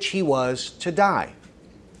by which he was to die.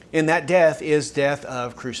 And that death is death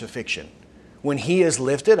of crucifixion. When he is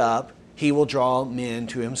lifted up, he will draw men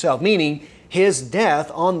to himself. Meaning, his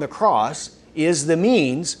death on the cross is the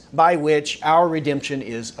means by which our redemption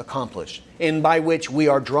is accomplished, and by which we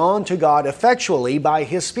are drawn to God effectually by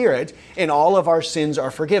His Spirit, and all of our sins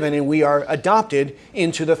are forgiven, and we are adopted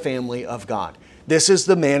into the family of God. This is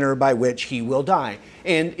the manner by which He will die.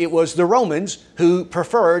 And it was the Romans who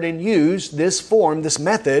preferred and used this form, this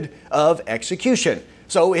method of execution.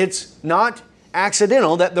 So it's not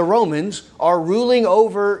accidental that the Romans are ruling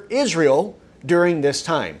over Israel during this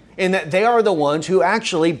time, and that they are the ones who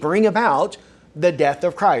actually bring about the death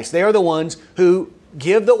of Christ. They are the ones who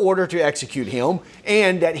give the order to execute Him,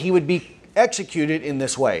 and that He would be executed in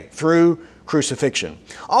this way, through crucifixion.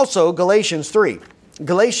 Also, Galatians 3,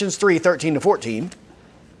 13 to 14,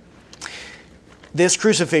 this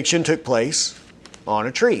crucifixion took place on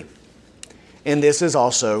a tree. And this is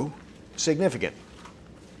also significant.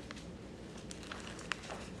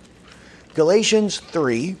 Galatians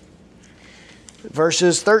 3,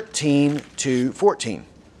 verses 13 to 14.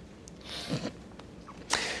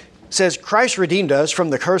 Says, Christ redeemed us from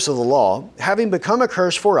the curse of the law, having become a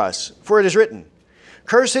curse for us. For it is written,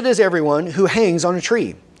 Cursed is everyone who hangs on a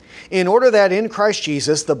tree, in order that in Christ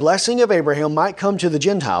Jesus the blessing of Abraham might come to the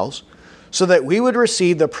Gentiles, so that we would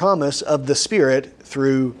receive the promise of the Spirit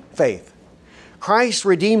through faith. Christ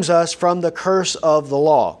redeems us from the curse of the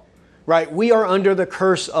law. Right? We are under the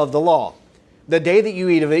curse of the law. The day that you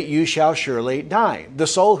eat of it, you shall surely die. The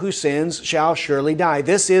soul who sins shall surely die.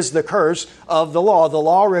 This is the curse of the law. The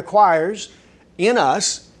law requires in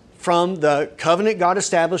us, from the covenant God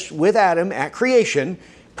established with Adam at creation,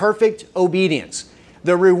 perfect obedience.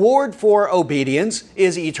 The reward for obedience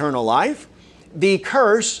is eternal life. The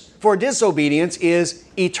curse for disobedience is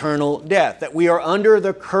eternal death. That we are under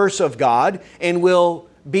the curse of God and will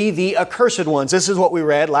be the accursed ones. This is what we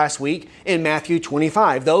read last week in Matthew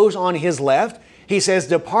 25. Those on His left, He says,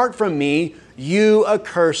 Depart from me, you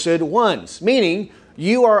accursed ones. Meaning,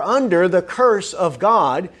 you are under the curse of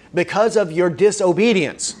God because of your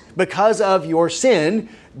disobedience. Because of your sin,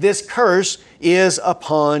 this curse is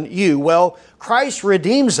upon you. Well, Christ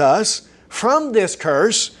redeems us from this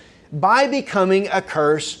curse by becoming a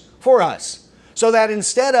curse for us. So that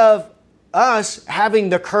instead of us having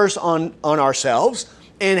the curse on ourselves,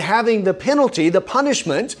 and having the penalty, the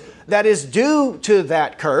punishment that is due to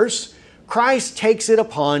that curse, Christ takes it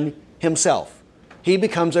upon Himself. He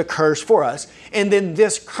becomes a curse for us. And then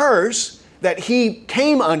this curse that He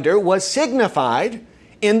came under was signified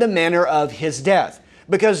in the manner of His death.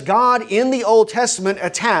 Because God in the Old Testament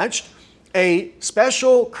attached a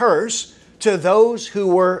special curse to those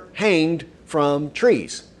who were hanged from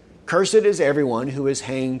trees. Cursed is everyone who is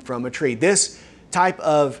hanged from a tree. This type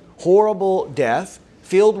of horrible death,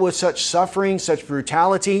 filled with such suffering, such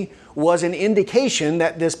brutality, was an indication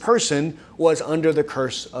that this person was under the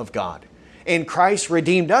curse of God. And Christ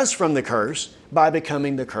redeemed us from the curse by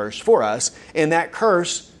becoming the curse for us. And that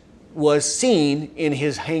curse was seen in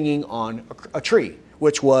His hanging on a tree,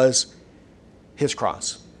 which was His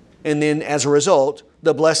cross. And then as a result,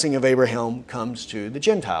 the blessing of Abraham comes to the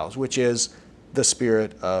Gentiles, which is the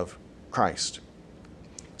Spirit of Christ.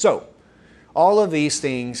 So, all of these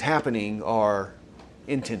things happening are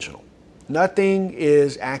intentional. Nothing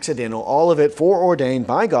is accidental. All of it foreordained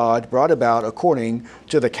by God, brought about according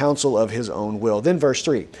to the counsel of His own will. Then verse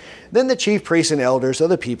 3. Then the chief priests and elders of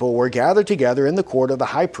the people were gathered together in the court of the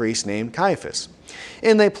high priest named Caiaphas.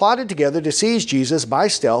 And they plotted together to seize Jesus by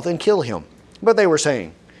stealth and kill Him. But they were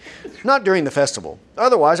saying, Not during the festival.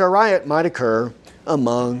 Otherwise a riot might occur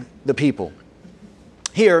among the people.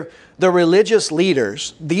 Here, the religious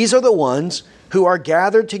leaders, these are the ones who are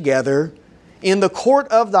gathered together in the court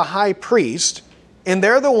of the high priest, and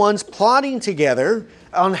they're the ones plotting together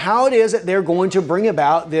on how it is that they're going to bring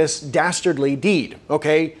about this dastardly deed,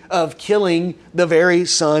 of killing the very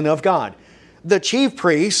Son of God. The chief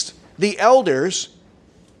priest, the elders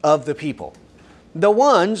of the people, the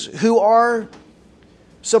ones who are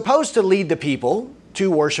supposed to lead the people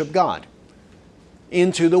to worship God,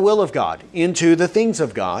 into the will of God, into the things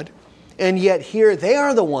of God, and yet here they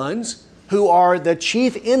are the ones who are the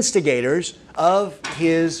chief instigators of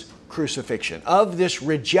His crucifixion, of this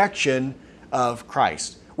rejection of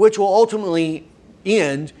Christ. which will ultimately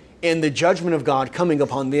end in the judgment of God coming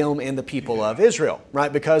upon them and the people of Israel,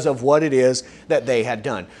 right? Because of what it is that they had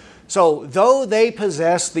done. So though they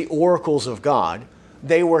possessed the oracles of God,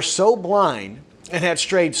 they were so blind and had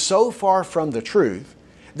strayed so far from the truth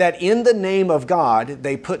that in the name of God,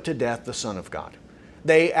 they put to death the Son of God.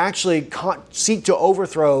 They actually seek to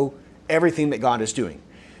overthrow everything that God is doing,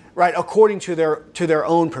 right? According to their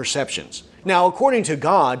own perceptions. Now, according to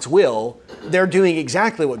God's will, they're doing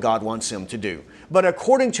exactly what God wants them to do. But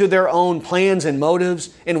according to their own plans and motives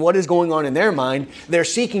and what is going on in their mind, they're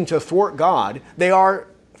seeking to thwart God. They are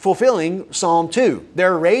fulfilling Psalm 2.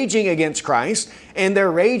 They're raging against Christ and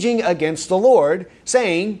they're raging against the Lord,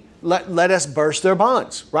 saying, let us burst their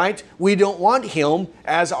bonds, right? We don't want Him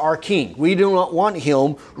as our King. We do not want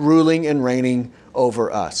Him ruling and reigning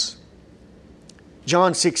over us.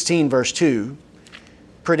 John 16 verse 2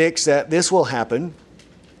 predicts that this will happen.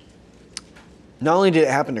 Not only did it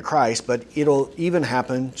happen to Christ, but it'll even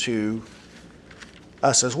happen to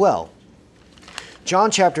us as well.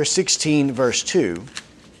 John chapter 16 verse 2,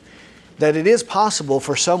 that it is possible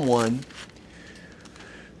for someone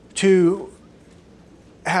to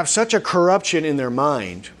have such a corruption in their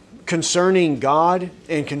mind concerning God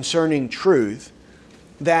and concerning truth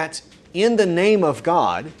that in the name of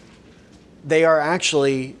God, they are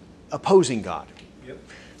actually opposing God.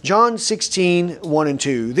 John 16, 1 and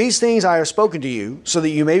 2, these things I have spoken to you so that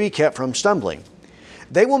you may be kept from stumbling.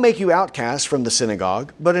 They will make you outcasts from the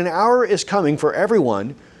synagogue, but an hour is coming for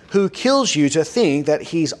everyone who kills you to think that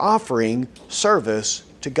he's offering service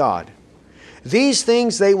to God. These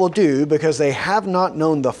things they will do because they have not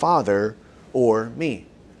known the Father or me.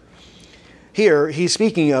 Here, he's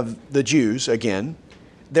speaking of the Jews again.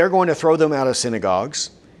 They're going to throw them out of synagogues,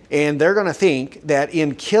 and they're going to think that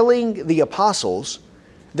in killing the apostles,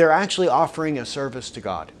 they're actually offering a service to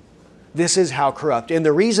God. This is how corrupt. And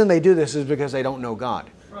the reason they do this is because they don't know God.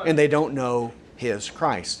 Right. And they don't know His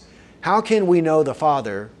Christ. How can we know the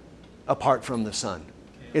Father apart from the Son?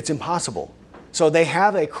 It's impossible. So they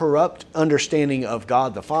have a corrupt understanding of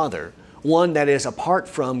God the Father, one that is apart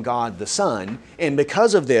from God the Son. And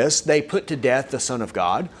because of this, they put to death the Son of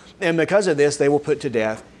God. And because of this, they will put to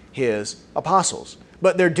death His apostles.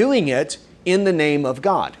 But they're doing it in the name of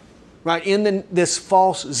God. Right, in this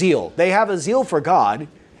false zeal. They have a zeal for God,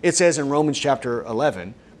 it says in Romans chapter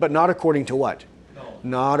 11, but not according to what? No.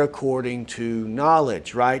 Not according to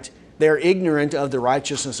knowledge, right? They're ignorant of the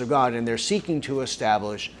righteousness of God and they're seeking to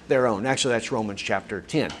establish their own. Actually, that's Romans chapter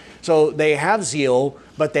 10. So they have zeal,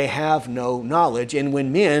 but they have no knowledge. And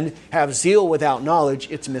when men have zeal without knowledge,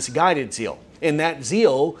 it's misguided zeal. And that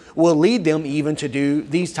zeal will lead them even to do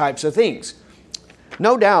these types of things.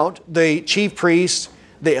 No doubt, the chief priests,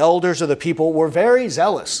 the elders of the people were very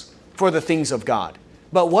zealous for the things of God.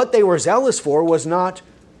 But what they were zealous for was not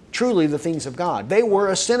truly the things of God. They were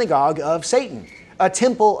a synagogue of Satan, a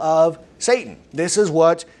temple of Satan. This is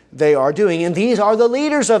what they are doing. And these are the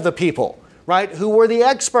leaders of the people, right? Who were the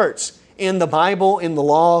experts in the Bible, in the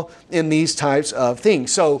law, in these types of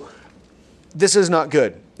things. So this is not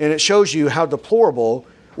good. And it shows you how deplorable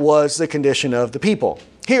was the condition of the people.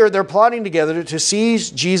 Here, they're plotting together to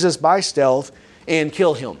seize Jesus by stealth and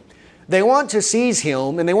kill Him. They want to seize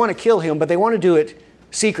Him and they want to kill Him, but they want to do it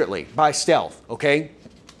secretly, by stealth, okay?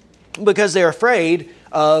 Because they're afraid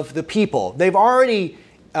of the people. They've already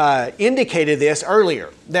indicated this earlier,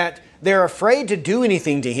 that they're afraid to do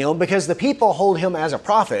anything to Him because the people hold Him as a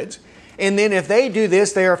prophet. And then if they do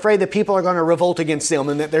this, they're afraid that people are going to revolt against them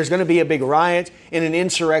and that there's going to be a big riot and an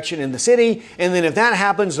insurrection in the city. And then if that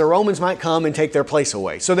happens, the Romans might come and take their place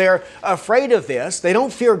away. So they're afraid of this. They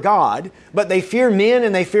don't fear God, but they fear men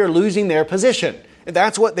and they fear losing their position.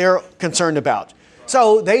 That's what they're concerned about.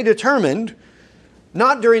 So they determined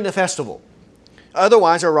not during the festival.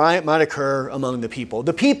 Otherwise, a riot might occur among the people.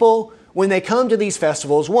 The people, when they come to these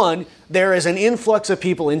festivals, one, there is an influx of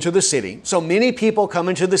people into the city. So many people come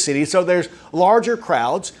into the city, so there's larger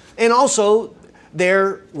crowds. And also,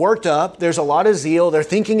 they're worked up. There's a lot of zeal. They're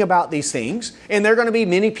thinking about these things. And there are going to be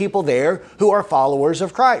many people there who are followers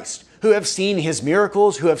of Christ, who have seen His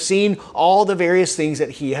miracles, who have seen all the various things that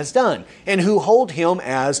He has done, and who hold Him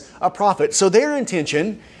as a prophet. So their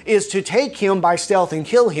intention is to take Him by stealth and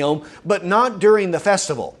kill Him, but not during the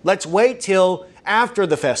festival. Let's wait till after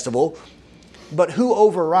the festival. But who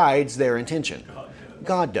overrides their intention?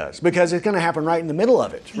 God does, because it's going to happen right in the middle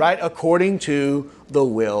of it, right? According to the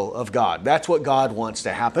will of God. That's what God wants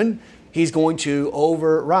to happen. He's going to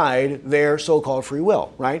override their so-called free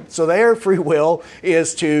will, right? So their free will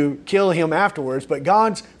is to kill Him afterwards, but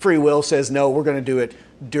God's free will says, no, we're going to do it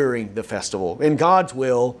during the festival. And God's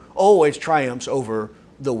will always triumphs over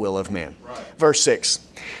the will of man. Right. Verse 6.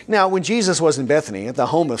 Now, when Jesus was in Bethany, at the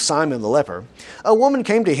home of Simon the leper, a woman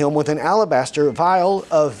came to him with an alabaster vial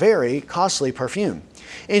of very costly perfume,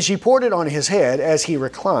 and she poured it on his head as he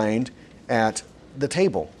reclined at the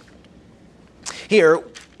table. Here,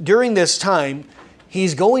 during this time,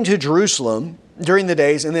 he's going to Jerusalem during the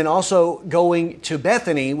days, and then also going to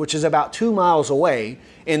Bethany, which is about 2 miles away,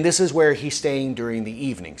 and this is where he's staying during the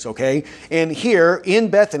evenings, okay? And here in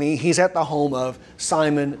Bethany, he's at the home of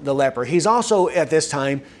Simon the leper. He's also, at this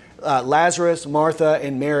time, Lazarus, Martha,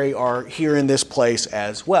 and Mary are here in this place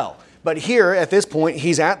as well. But here, at this point,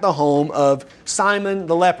 he's at the home of Simon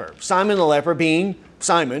the leper. Simon the leper being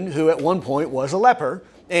Simon, who at one point was a leper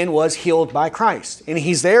and was healed by Christ. And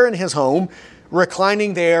he's there in his home,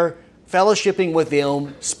 reclining there, fellowshipping with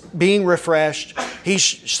them, being refreshed.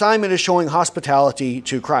 Simon is showing hospitality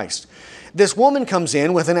to Christ. This woman comes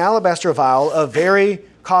in with an alabaster vial of very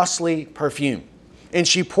costly perfume, and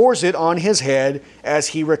she pours it on his head as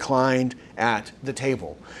he reclined at the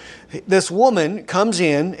table. This woman comes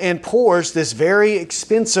in and pours this very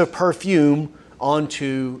expensive perfume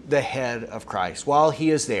onto the head of Christ while he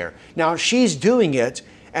is there. Now, she's doing it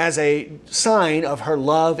as a sign of her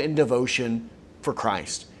love and devotion for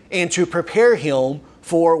Christ, and to prepare him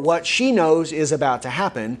for what she knows is about to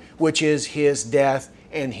happen, which is his death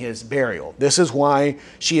and his burial. This is why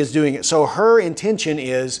she is doing it. So her intention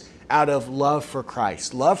is out of love for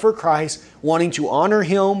Christ, wanting to honor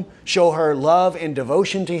him, show her love and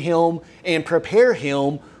devotion to him, and prepare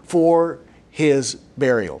him for his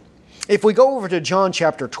burial. If we go over to John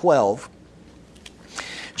chapter 12,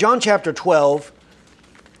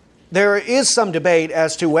 there is some debate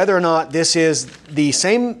as to whether or not this is the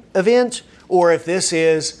same event or if this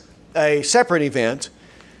is a separate event,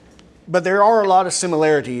 but there are a lot of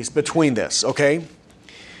similarities between this, okay?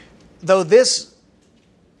 Though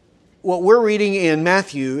what we're reading in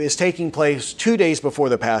Matthew is taking place 2 days before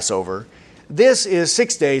the Passover, this is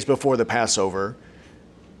 6 days before the Passover,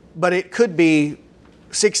 but it could be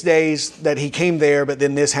 6 days that he came there, but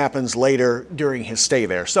then this happens later during his stay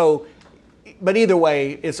there. So, but either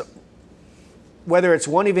way, whether it's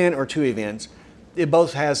one event or two events, it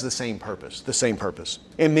both has the same purpose,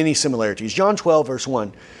 and many similarities. John 12, verse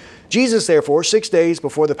 1. Jesus, therefore, 6 days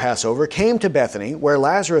before the Passover, came to Bethany, where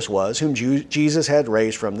Lazarus was, whom Jesus had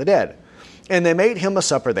raised from the dead. And they made him a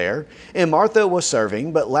supper there, and Martha was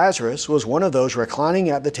serving, but Lazarus was one of those reclining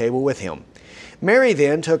at the table with him. Mary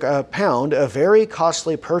then took a pound of very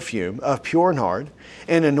costly perfume of pure nard,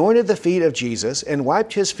 and anointed the feet of Jesus, and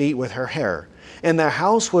wiped his feet with her hair. And the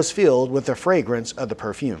house was filled with the fragrance of the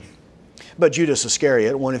perfume. But Judas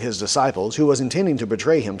Iscariot, one of his disciples, who was intending to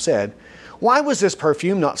betray him, said, "Why was this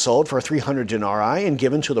perfume not sold for 300 denarii and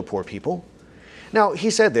given to the poor people?" Now he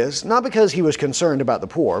said this, not because he was concerned about the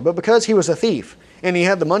poor, but because he was a thief, and he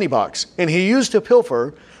had the money box, and he used to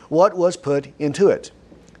pilfer what was put into it.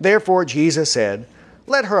 Therefore Jesus said,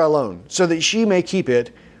 "Let her alone, so that she may keep it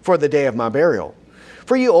for the day of my burial.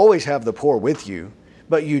 For you always have the poor with you,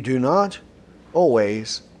 but you do not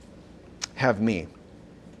always have me."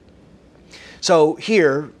 So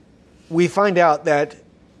here we find out that,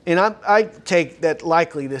 and I take that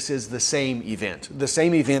likely this is the same event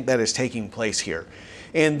that is taking place here.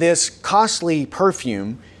 And this costly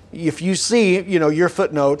perfume, if you see, your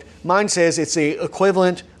footnote, mine says it's the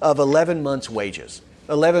equivalent of 11 months' wages.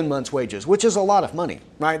 11 months' wages, which is a lot of money,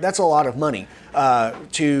 right? That's a lot of money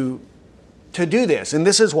to do this. And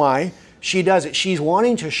this is why she does it. She's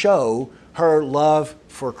wanting to show her love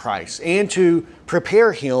for Christ and to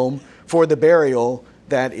prepare him for the burial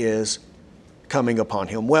that is coming upon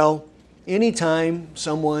him. Well, anytime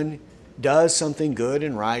someone does something good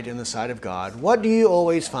and right in the sight of God, what do you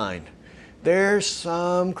always find? There's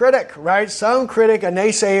some critic, right? Some critic, a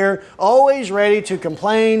naysayer, always ready to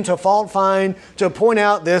complain, to fault find, to point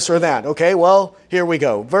out this or that. Okay, well, here we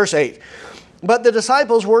go. Verse 8. But the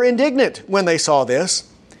disciples were indignant when they saw this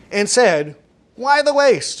and said, "Why the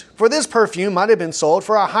waste? For this perfume might have been sold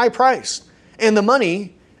for a high price, and the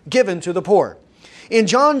money given to the poor." In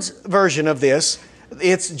John's version of this,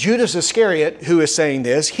 it's Judas Iscariot who is saying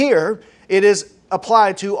this. Here, it is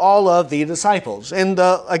applied to all of the disciples. And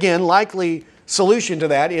the, again, likely solution to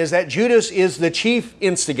that is that Judas is the chief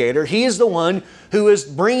instigator. He is the one who is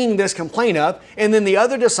bringing this complaint up, and then the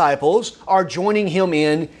other disciples are joining him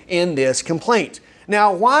in this complaint.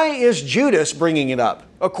 Now, why is Judas bringing it up,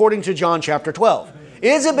 according to John chapter 12?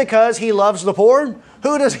 Is it because he loves the poor?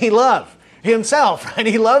 Who does he love? himself, right?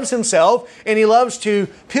 He loves himself, and he loves to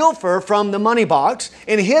pilfer from the money box.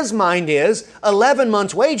 And his mind is 11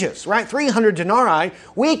 months' wages, right? 300 denarii.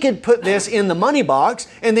 We could put this in the money box,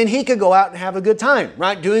 and then he could go out and have a good time,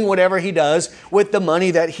 right? Doing whatever he does with the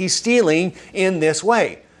money that he's stealing in this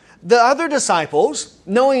way. The other disciples,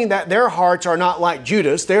 knowing that their hearts are not like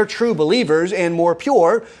Judas, they're true believers and more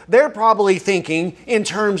pure, they're probably thinking in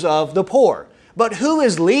terms of the poor. But who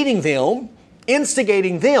is leading them,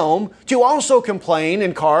 instigating them to also complain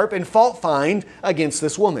and carp and fault find against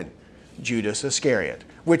this woman? Judas Iscariot,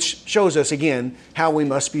 which shows us again how we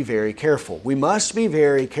must be very careful. We must be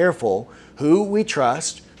very careful who we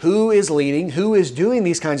trust, who is leading, who is doing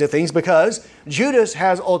these kinds of things, because Judas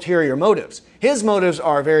has ulterior motives. His motives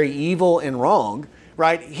are very evil and wrong,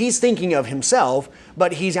 right? He's thinking of himself,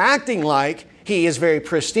 but he's acting like he is very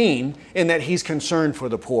pristine in that he's concerned for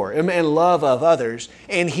the poor and love of others.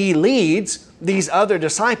 And he leads these other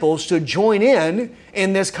disciples to join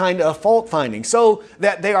in this kind of fault finding, so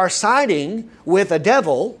that they are siding with a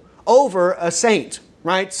devil over a saint,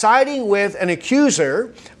 right? Siding with an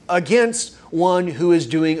accuser against one who is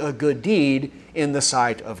doing a good deed in the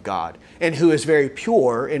sight of God and who is very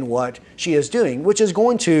pure in what she is doing, which is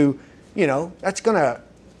going to,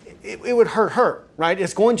 it would hurt her, right?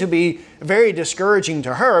 It's going to be very discouraging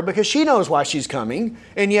to her because she knows why she's coming,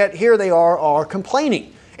 and yet here they are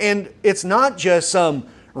complaining. And it's not just some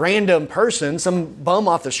random person, some bum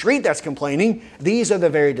off the street that's complaining. These are the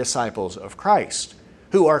very disciples of Christ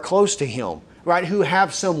who are close to Him, right? Who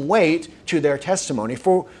have some weight to their testimony.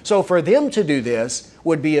 So for them to do this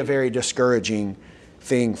would be a very discouraging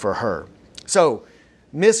thing for her. So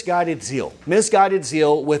misguided zeal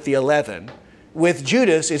with the 11. With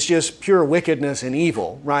Judas, it's just pure wickedness and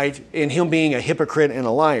evil, right? In him being a hypocrite and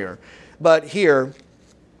a liar. But here,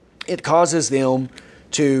 it causes them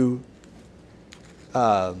to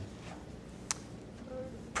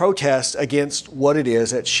protest against what it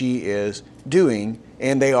is that she is doing,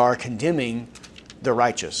 and they are condemning the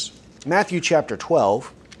righteous. Matthew chapter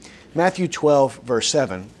 12, verse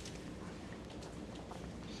 7.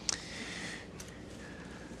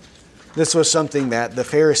 This was something that the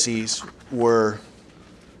Pharisees were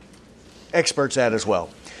experts at as well.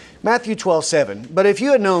 Matthew 12:7. But if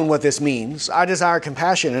you had known what this means, I desire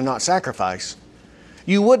compassion and not sacrifice,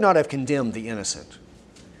 you would not have condemned the innocent.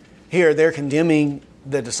 Here they're condemning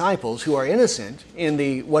the disciples who are innocent in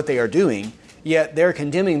what they are doing, yet they're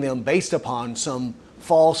condemning them based upon some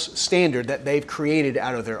false standard that they've created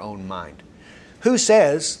out of their own mind. Who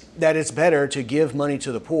says that it's better to give money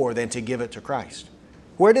to the poor than to give it to Christ?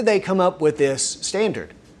 Where did they come up with this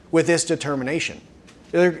standard, with this determination?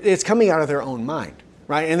 It's coming out of their own mind,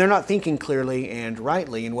 right? And they're not thinking clearly and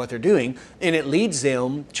rightly in what they're doing, and it leads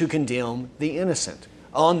them to condemn the innocent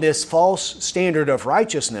on this false standard of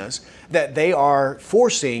righteousness that they are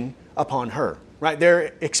forcing upon her, right?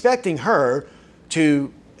 They're expecting her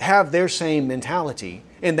to have their same mentality,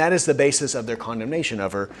 and that is the basis of their condemnation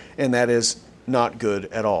of her, and that is not good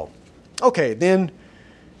at all. Okay, then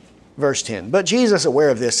verse 10. But Jesus, aware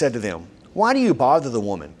of this, said to them, why do you bother the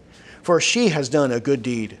woman? For she has done a good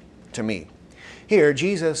deed to me. Here,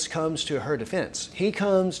 Jesus comes to her defense. He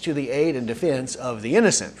comes to the aid and defense of the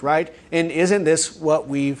innocent, right? And isn't this what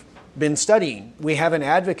we've been studying? We have an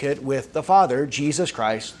advocate with the Father, Jesus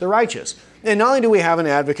Christ, the righteous. And not only do we have an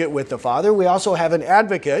advocate with the Father, we also have an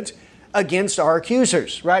advocate against our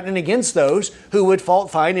accusers, right? And against those who would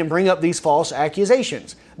fault find and bring up these false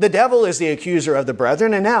accusations. The devil is the accuser of the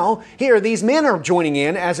brethren, and now here these men are joining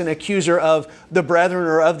in as an accuser of the brethren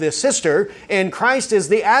or of this sister, and Christ is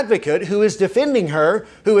the advocate who is defending her,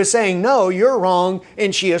 who is saying, no, you're wrong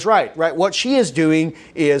and she is right, right? What she is doing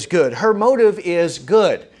is good. Her motive is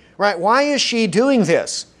good, right? Why is she doing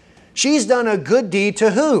this? She's done a good deed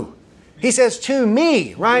to who? He says, to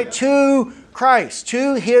me, right? To Christ,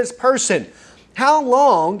 to His person. How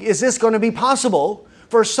long is this going to be possible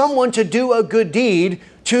for someone to do a good deed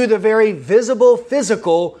to the very visible,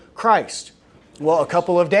 physical Christ? Well, a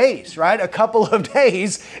couple of days, right? A couple of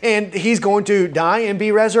days, and He's going to die and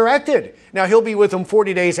be resurrected. Now, He'll be with them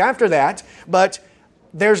 40 days after that, but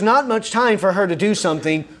there's not much time for her to do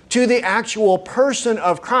something to the actual person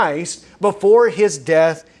of Christ before His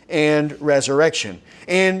death and resurrection.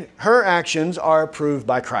 And her actions are approved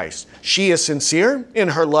by Christ. She is sincere in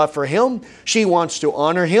her love for Him. She wants to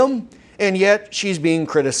honor Him, and yet she's being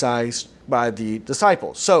criticized by the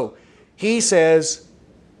disciples. So He says,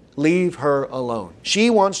 leave her alone. She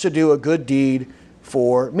wants to do a good deed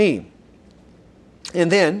for me.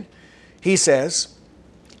 And then He says,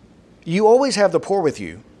 you always have the poor with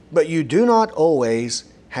you, but you do not always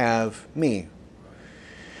have me.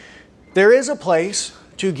 There is a place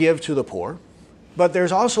to give to the poor, but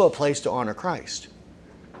there's also a place to honor Christ.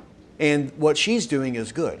 And what she's doing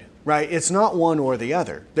is good, right? It's not one or the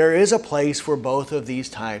other. There is a place for both of these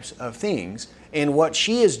types of things. And what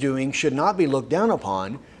she is doing should not be looked down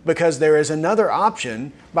upon, because there is another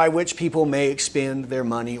option by which people may expend their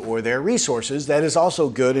money or their resources that is also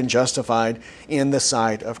good and justified in the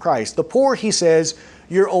sight of Christ. The poor, he says,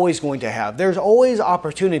 you're always going to have. There's always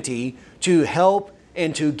opportunity to help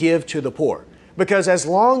and to give to the poor. Because as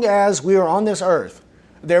long as we are on this earth,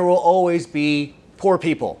 there will always be poor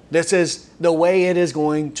people. This is the way it is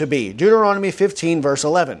going to be. Deuteronomy 15, verse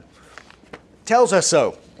 11 tells us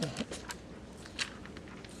so.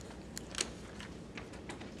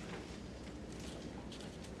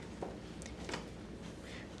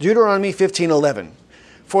 Deuteronomy 15:11.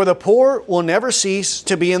 For the poor will never cease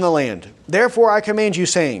to be in the land. Therefore I command you,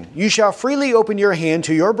 saying, you shall freely open your hand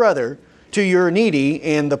to your brother, to your needy,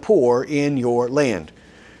 and the poor in your land.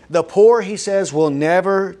 The poor, he says, will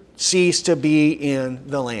never cease to be in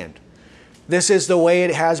the land. This is the way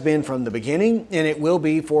it has been from the beginning, and it will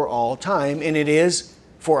be for all time, and it is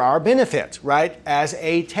for our benefit, right? As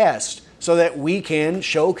a test, so that we can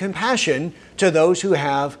show compassion to those who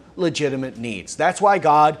have legitimate needs. That's why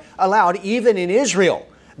God allowed, even in Israel,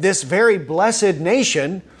 this very blessed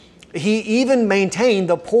nation, He even maintained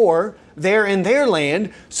the poor there in their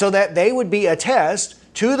land so that they would be a test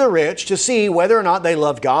to the rich to see whether or not they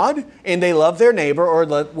love God and they love their neighbor, or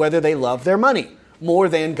whether they love their money more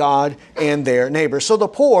than God and their neighbor. So the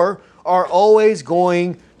poor are always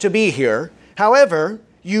going to be here. However,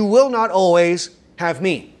 you will not always have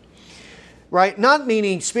me. Right? Not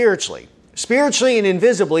meaning spiritually. Spiritually and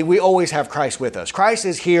invisibly, we always have Christ with us. Christ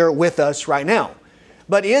is here with us right now.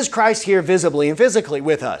 But is Christ here visibly and physically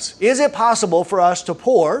with us? Is it possible for us to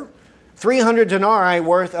pour 300 denarii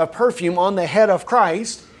worth of perfume on the head of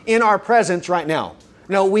Christ in our presence right now?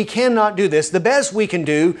 No, we cannot do this. The best we can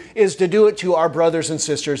do is to do it to our brothers and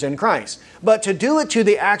sisters in Christ. But to do it to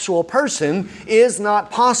the actual person is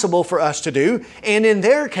not possible for us to do. And in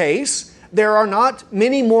their case, there are not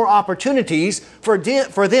many more opportunities for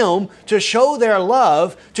them to show their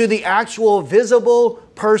love to the actual visible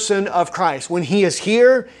person of Christ when He is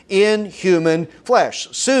here in human flesh.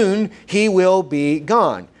 Soon He will be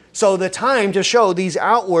gone. So the time to show these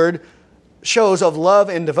outward shows of love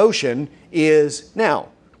and devotion is now.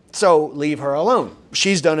 So leave her alone.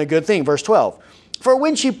 She's done a good thing. Verse 12. For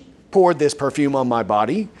when she poured this perfume on my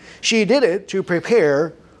body, she did it to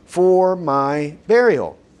prepare for my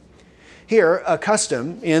burial. Here, a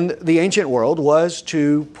custom in the ancient world was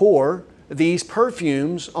to pour these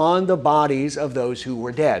perfumes on the bodies of those who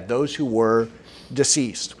were dead, those who were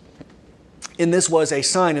deceased. And this was a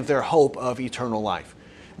sign of their hope of eternal life,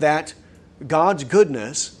 that God's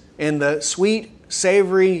goodness and the sweet,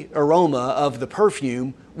 savory aroma of the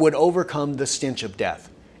perfume would overcome the stench of death.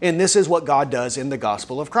 And this is what God does in the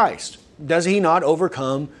gospel of Christ. Does He not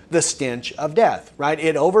overcome the stench of death, right?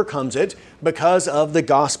 It overcomes it because of the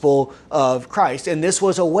gospel of Christ. And this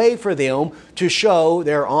was a way for them to show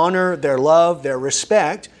their honor, their love, their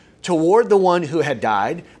respect toward the one who had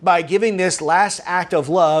died by giving this last act of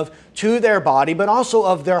love to their body, but also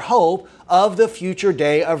of their hope of the future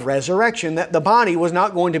day of resurrection, that the body was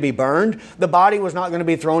not going to be burned, the body was not going to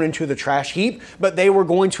be thrown into the trash heap, but they were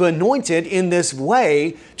going to anoint it in this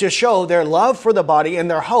way to show their love for the body and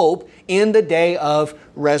their hope in the day of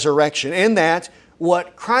resurrection. And that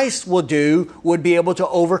what Christ will do would be able to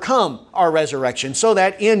overcome our resurrection, so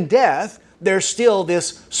that in death there's still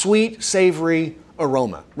this sweet, savory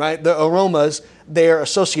aroma, right? The aromas there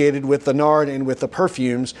associated with the nard and with the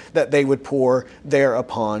perfumes that they would pour there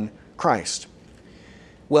upon Christ.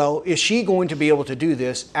 Well, is she going to be able to do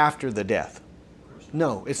this after the death?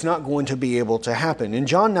 No, it's not going to be able to happen. In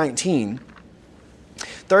John 19,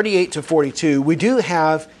 38 to 42, we do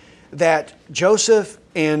have that Joseph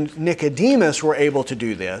and Nicodemus were able to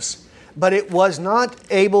do this, but it was not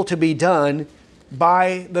able to be done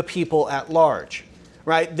by the people at large,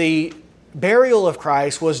 right? The burial of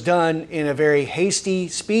Christ was done in a very hasty,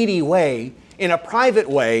 speedy way, in a private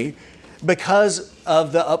way, because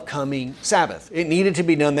of the upcoming Sabbath. It needed to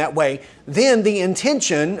be done that way. Then the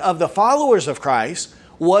intention of the followers of Christ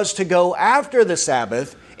was to go after the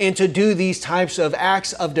Sabbath and to do these types of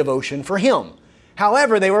acts of devotion for Him.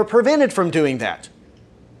 However, they were prevented from doing that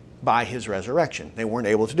by His resurrection. They weren't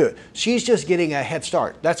able to do it. She's just getting a head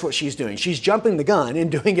start. That's what she's doing. She's jumping the gun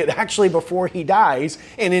and doing it actually before He dies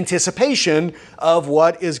in anticipation of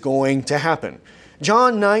what is going to happen.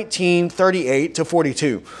 John 19, 38 to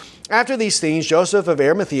 42. After these things, Joseph of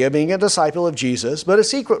Arimathea, being a disciple of Jesus, but a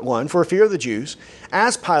secret one for fear of the Jews,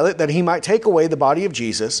 asked Pilate that he might take away the body of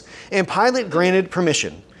Jesus, and Pilate granted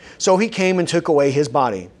permission. So he came and took away his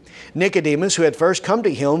body. Nicodemus, who had first come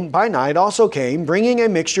to him by night, also came, bringing a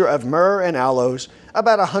mixture of myrrh and aloes,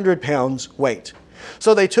 about 100 pounds weight.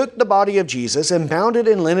 So they took the body of Jesus and bound it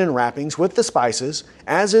in linen wrappings with the spices,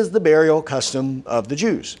 as is the burial custom of the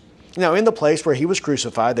Jews. Now in the place where he was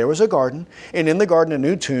crucified there was a garden, and in the garden a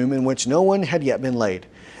new tomb in which no one had yet been laid.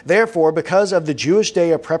 Therefore, because of the Jewish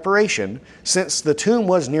day of preparation, since the tomb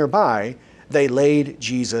was nearby, they laid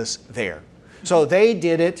Jesus there. So they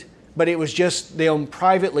did it, but it was just them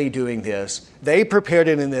privately doing this. They prepared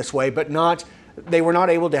it in this way, but they were not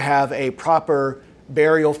able to have a proper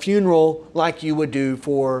burial funeral like you would do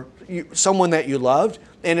for someone that you loved,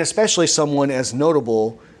 and especially someone as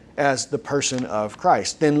notable as the person of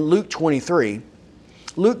Christ. Then Luke 23,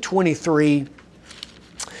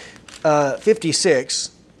 56.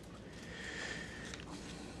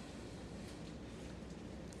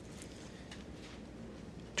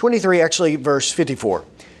 Actually, verse 54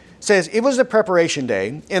 says, "It was the preparation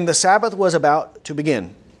day, and the Sabbath was about to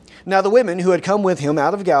begin. Now the women who had come with him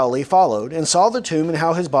out of Galilee followed, and saw the tomb and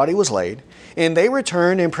how his body was laid. And they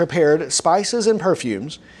returned and prepared spices and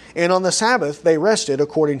perfumes, and on the Sabbath they rested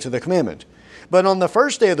according to the commandment. But on the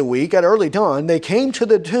first day of the week, at early dawn, they came to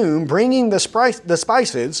the tomb, bringing the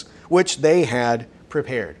spices which they had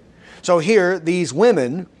prepared." So here, these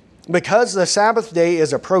women, because the Sabbath day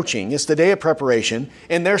is approaching, it's the day of preparation,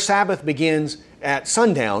 and their Sabbath begins at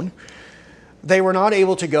sundown, they were not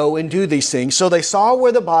able to go and do these things. So they saw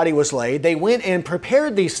where the body was laid. They went and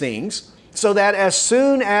prepared these things so that as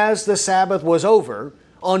soon as the Sabbath was over,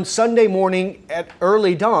 on Sunday morning at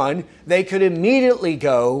early dawn, they could immediately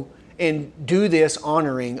go and do this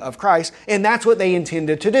honoring of Christ. And that's what they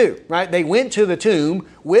intended to do, right? They went to the tomb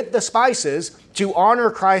with the spices to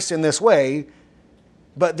honor Christ in this way.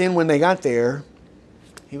 But then when they got there,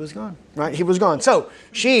 he was gone, right? He was gone. So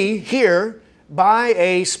she here, by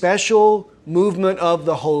a special movement of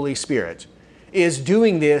the Holy Spirit, is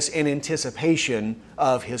doing this in anticipation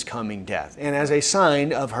of his coming death and as a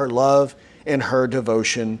sign of her love and her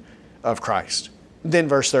devotion of Christ. Then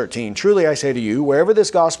verse 13, "Truly I say to you, wherever this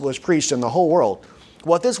gospel is preached in the whole world,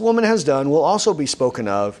 what this woman has done will also be spoken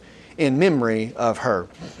of in memory of her."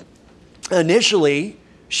 Initially,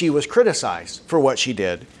 she was criticized for what she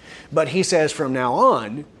did, but he says from now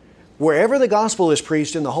on, wherever the gospel is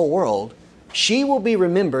preached in the whole world, she will be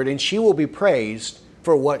remembered and she will be praised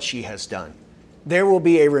for what she has done. There will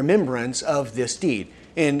be a remembrance of this deed.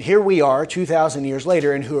 And here we are 2,000 years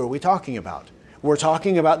later, and who are we talking about? We're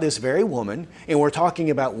talking about this very woman, and we're talking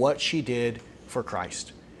about what she did for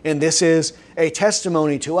Christ. And this is a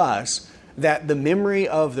testimony to us that the memory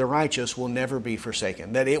of the righteous will never be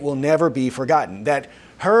forsaken, that it will never be forgotten, that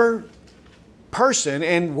her person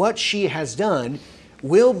and what she has done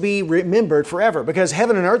will be remembered forever, because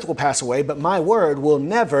heaven and earth will pass away, but my word will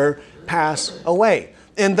never pass away.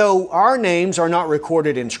 And though our names are not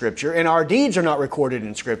recorded in Scripture and our deeds are not recorded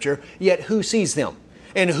in Scripture, yet who sees them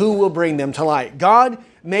and who will bring them to light? God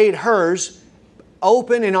made hers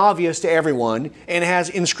open and obvious to everyone and has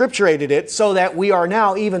inscripturated it so that we are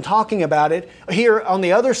now even talking about it here on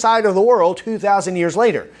the other side of the world 2,000 years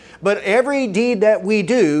later. But every deed that we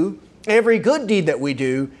do, every good deed that we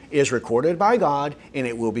do is recorded by God, and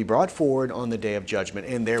it will be brought forward on the day of judgment.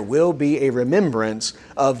 And there will be a remembrance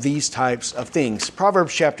of these types of things.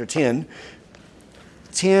 Proverbs chapter 10,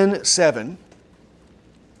 10:7.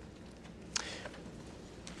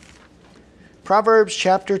 Proverbs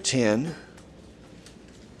chapter 10,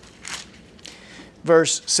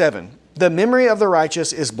 verse 7. "The memory of the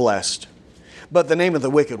righteous is blessed, but the name of the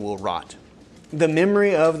wicked will rot." The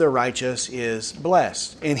memory of the righteous is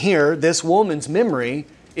blessed. And here, this woman's memory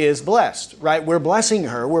is blessed, right? We're blessing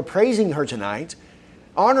her. We're praising her tonight,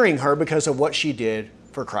 honoring her because of what she did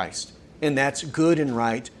for Christ. And that's good and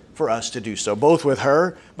right for us to do so, both with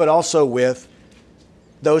her, but also with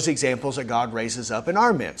those examples that God raises up in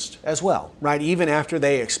our midst as well, right? Even after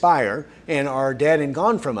they expire and are dead and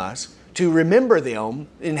gone from us, to remember them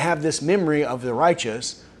and have this memory of the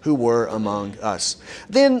righteous who were among us.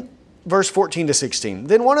 Then verse 14 to 16,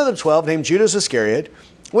 "Then one of the 12, named Judas Iscariot,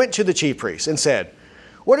 went to the chief priests and said,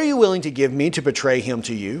 'What are you willing to give me to betray him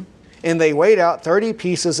to you?' And they weighed out 30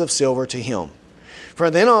 pieces of silver to him.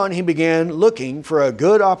 From then on, he began looking for a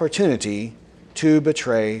good opportunity to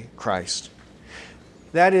betray Christ."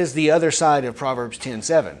 That is the other side of Proverbs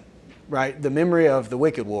 10:7, right? The memory of the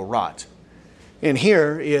wicked will rot. And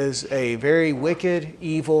here is a very wicked,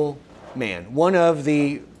 evil man, one of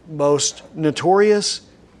the most notorious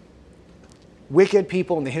wicked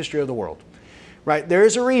people in the history of the world. Right? There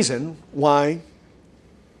is a reason why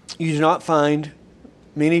you do not find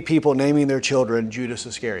many people naming their children Judas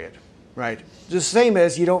Iscariot. Right? Just the same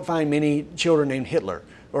as you don't find many children named Hitler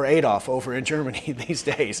or Adolf over in Germany these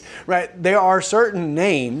days. Right? There are certain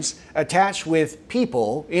names attached with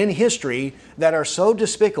people in history that are so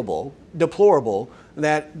despicable, deplorable,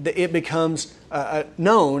 that it becomes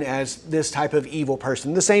known as this type of evil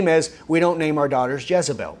person. The same as we don't name our daughters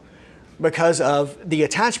Jezebel because of the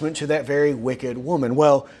attachment to that very wicked woman.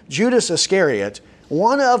 Well, Judas Iscariot,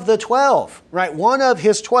 one of the 12, right? One of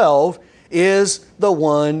his 12 is the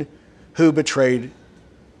one who betrayed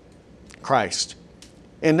Christ.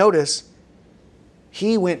 And notice,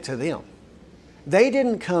 he went to them. They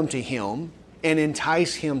didn't come to him and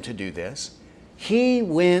entice him to do this. He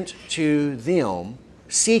went to them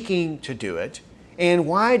seeking to do it. And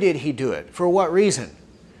why did he do it? For what reason?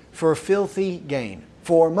 For filthy gain,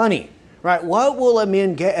 for money. Right? What will a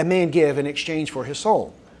man give in exchange for his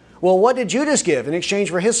soul? Well, what did Judas give in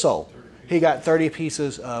exchange for his soul? He got 30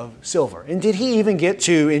 pieces of silver. And did he even get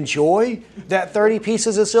to enjoy that 30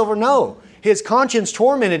 pieces of silver? No. His conscience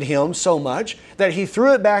tormented him so much that he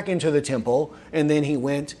threw it back into the temple, and then he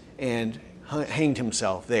went and hanged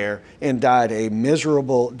himself there and died a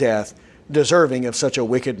miserable death, deserving of such a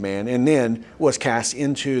wicked man, and then was cast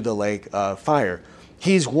into the lake of fire.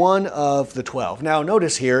 He's one of the 12. Now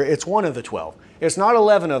notice here, it's one of the 12. It's not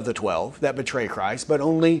 11 of the 12 that betray Christ, but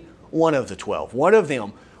only one of the 12. One of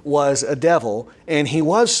them was a devil, and he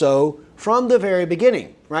was so from the very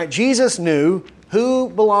beginning, right? Jesus knew who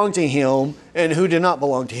belonged to him and who did not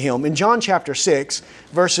belong to him. In John chapter 6,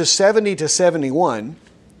 verses 70 to 71,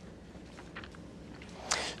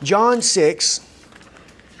 John 6,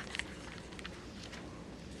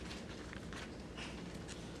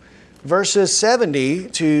 verses 70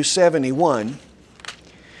 to 71,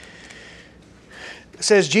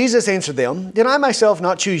 says, Jesus answered them, Did I myself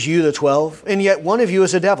not choose you, the 12, and yet one of you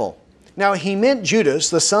is a devil? Now he meant Judas,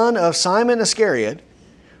 the son of Simon Iscariot,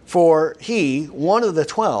 for he, one of the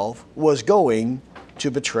 12, was going to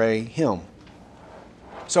betray him.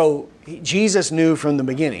 So Jesus knew from the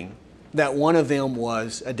beginning that one of them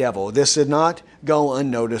was a devil. This did not go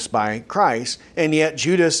unnoticed by Christ, and yet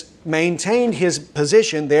Judas maintained his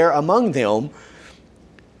position there among them,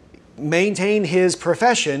 maintained his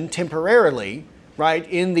profession temporarily, right,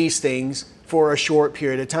 in these things for a short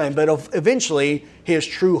period of time. But eventually, his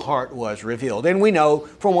true heart was revealed. And we know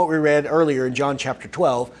from what we read earlier in John chapter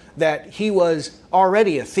 12 that he was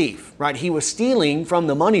already a thief, right? He was stealing from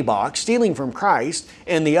the money box, stealing from Christ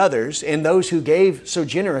and the others and those who gave so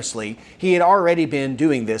generously. He had already been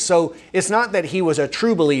doing this. So it's not that he was a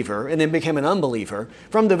true believer and then became an unbeliever.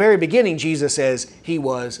 From the very beginning, Jesus says he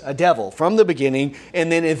was a devil from the beginning,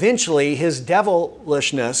 and then eventually his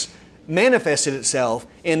devilishness manifested itself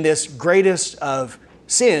in this greatest of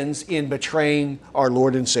sins in betraying our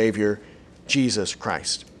Lord and Savior, Jesus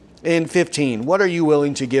Christ. In 15, what are you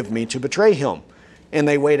willing to give me to betray him? And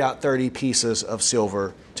they weighed out 30 pieces of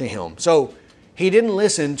silver to him. So he didn't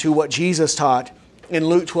listen to what Jesus taught in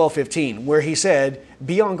Luke 12:15, where he said,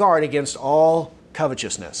 be on guard against all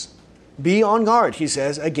covetousness. Be on guard, he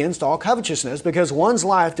says, against all covetousness, because one's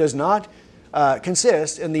life does not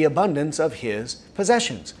consist in the abundance of his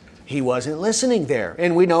possessions. He wasn't listening there.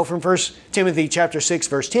 And we know from 1 Timothy chapter 6,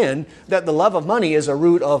 verse 10, that the love of money is a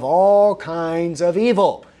root of all kinds of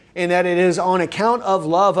evil. And that it is on account of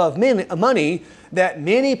love of money that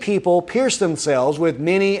many people pierce themselves with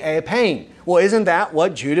many a pain. Well, isn't that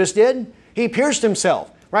what Judas did? He pierced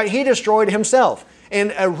himself, right? He destroyed himself.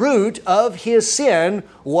 And a root of his sin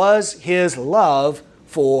was his love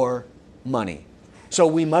for money. So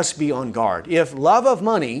we must be on guard. If love of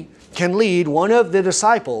money can lead one of the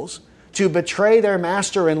disciples to betray their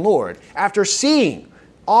master and Lord, after seeing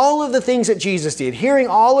all of the things that Jesus did, hearing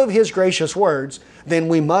all of his gracious words, then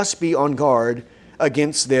we must be on guard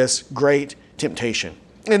against this great temptation.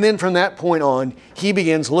 And then from that point on, he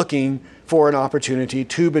begins looking for an opportunity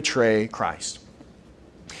to betray Christ.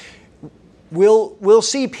 We'll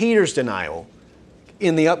see Peter's denial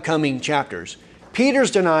in the upcoming chapters.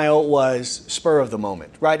 Peter's denial was spur of the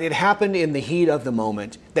moment, right? It happened in the heat of the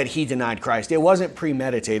moment that he denied Christ. It wasn't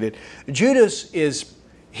premeditated. Judas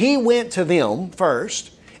he went to them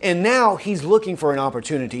first, and now he's looking for an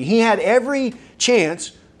opportunity. He had every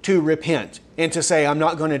chance to repent and to say, I'm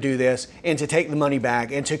not going to do this, and to take the money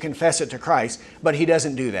back and to confess it to Christ, but he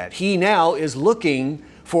doesn't do that. He now is looking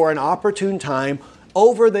for an opportune time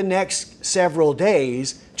over the next several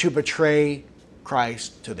days to betray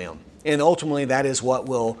Christ to them. And ultimately, that is what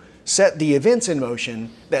will set the events in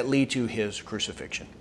motion that lead to his crucifixion.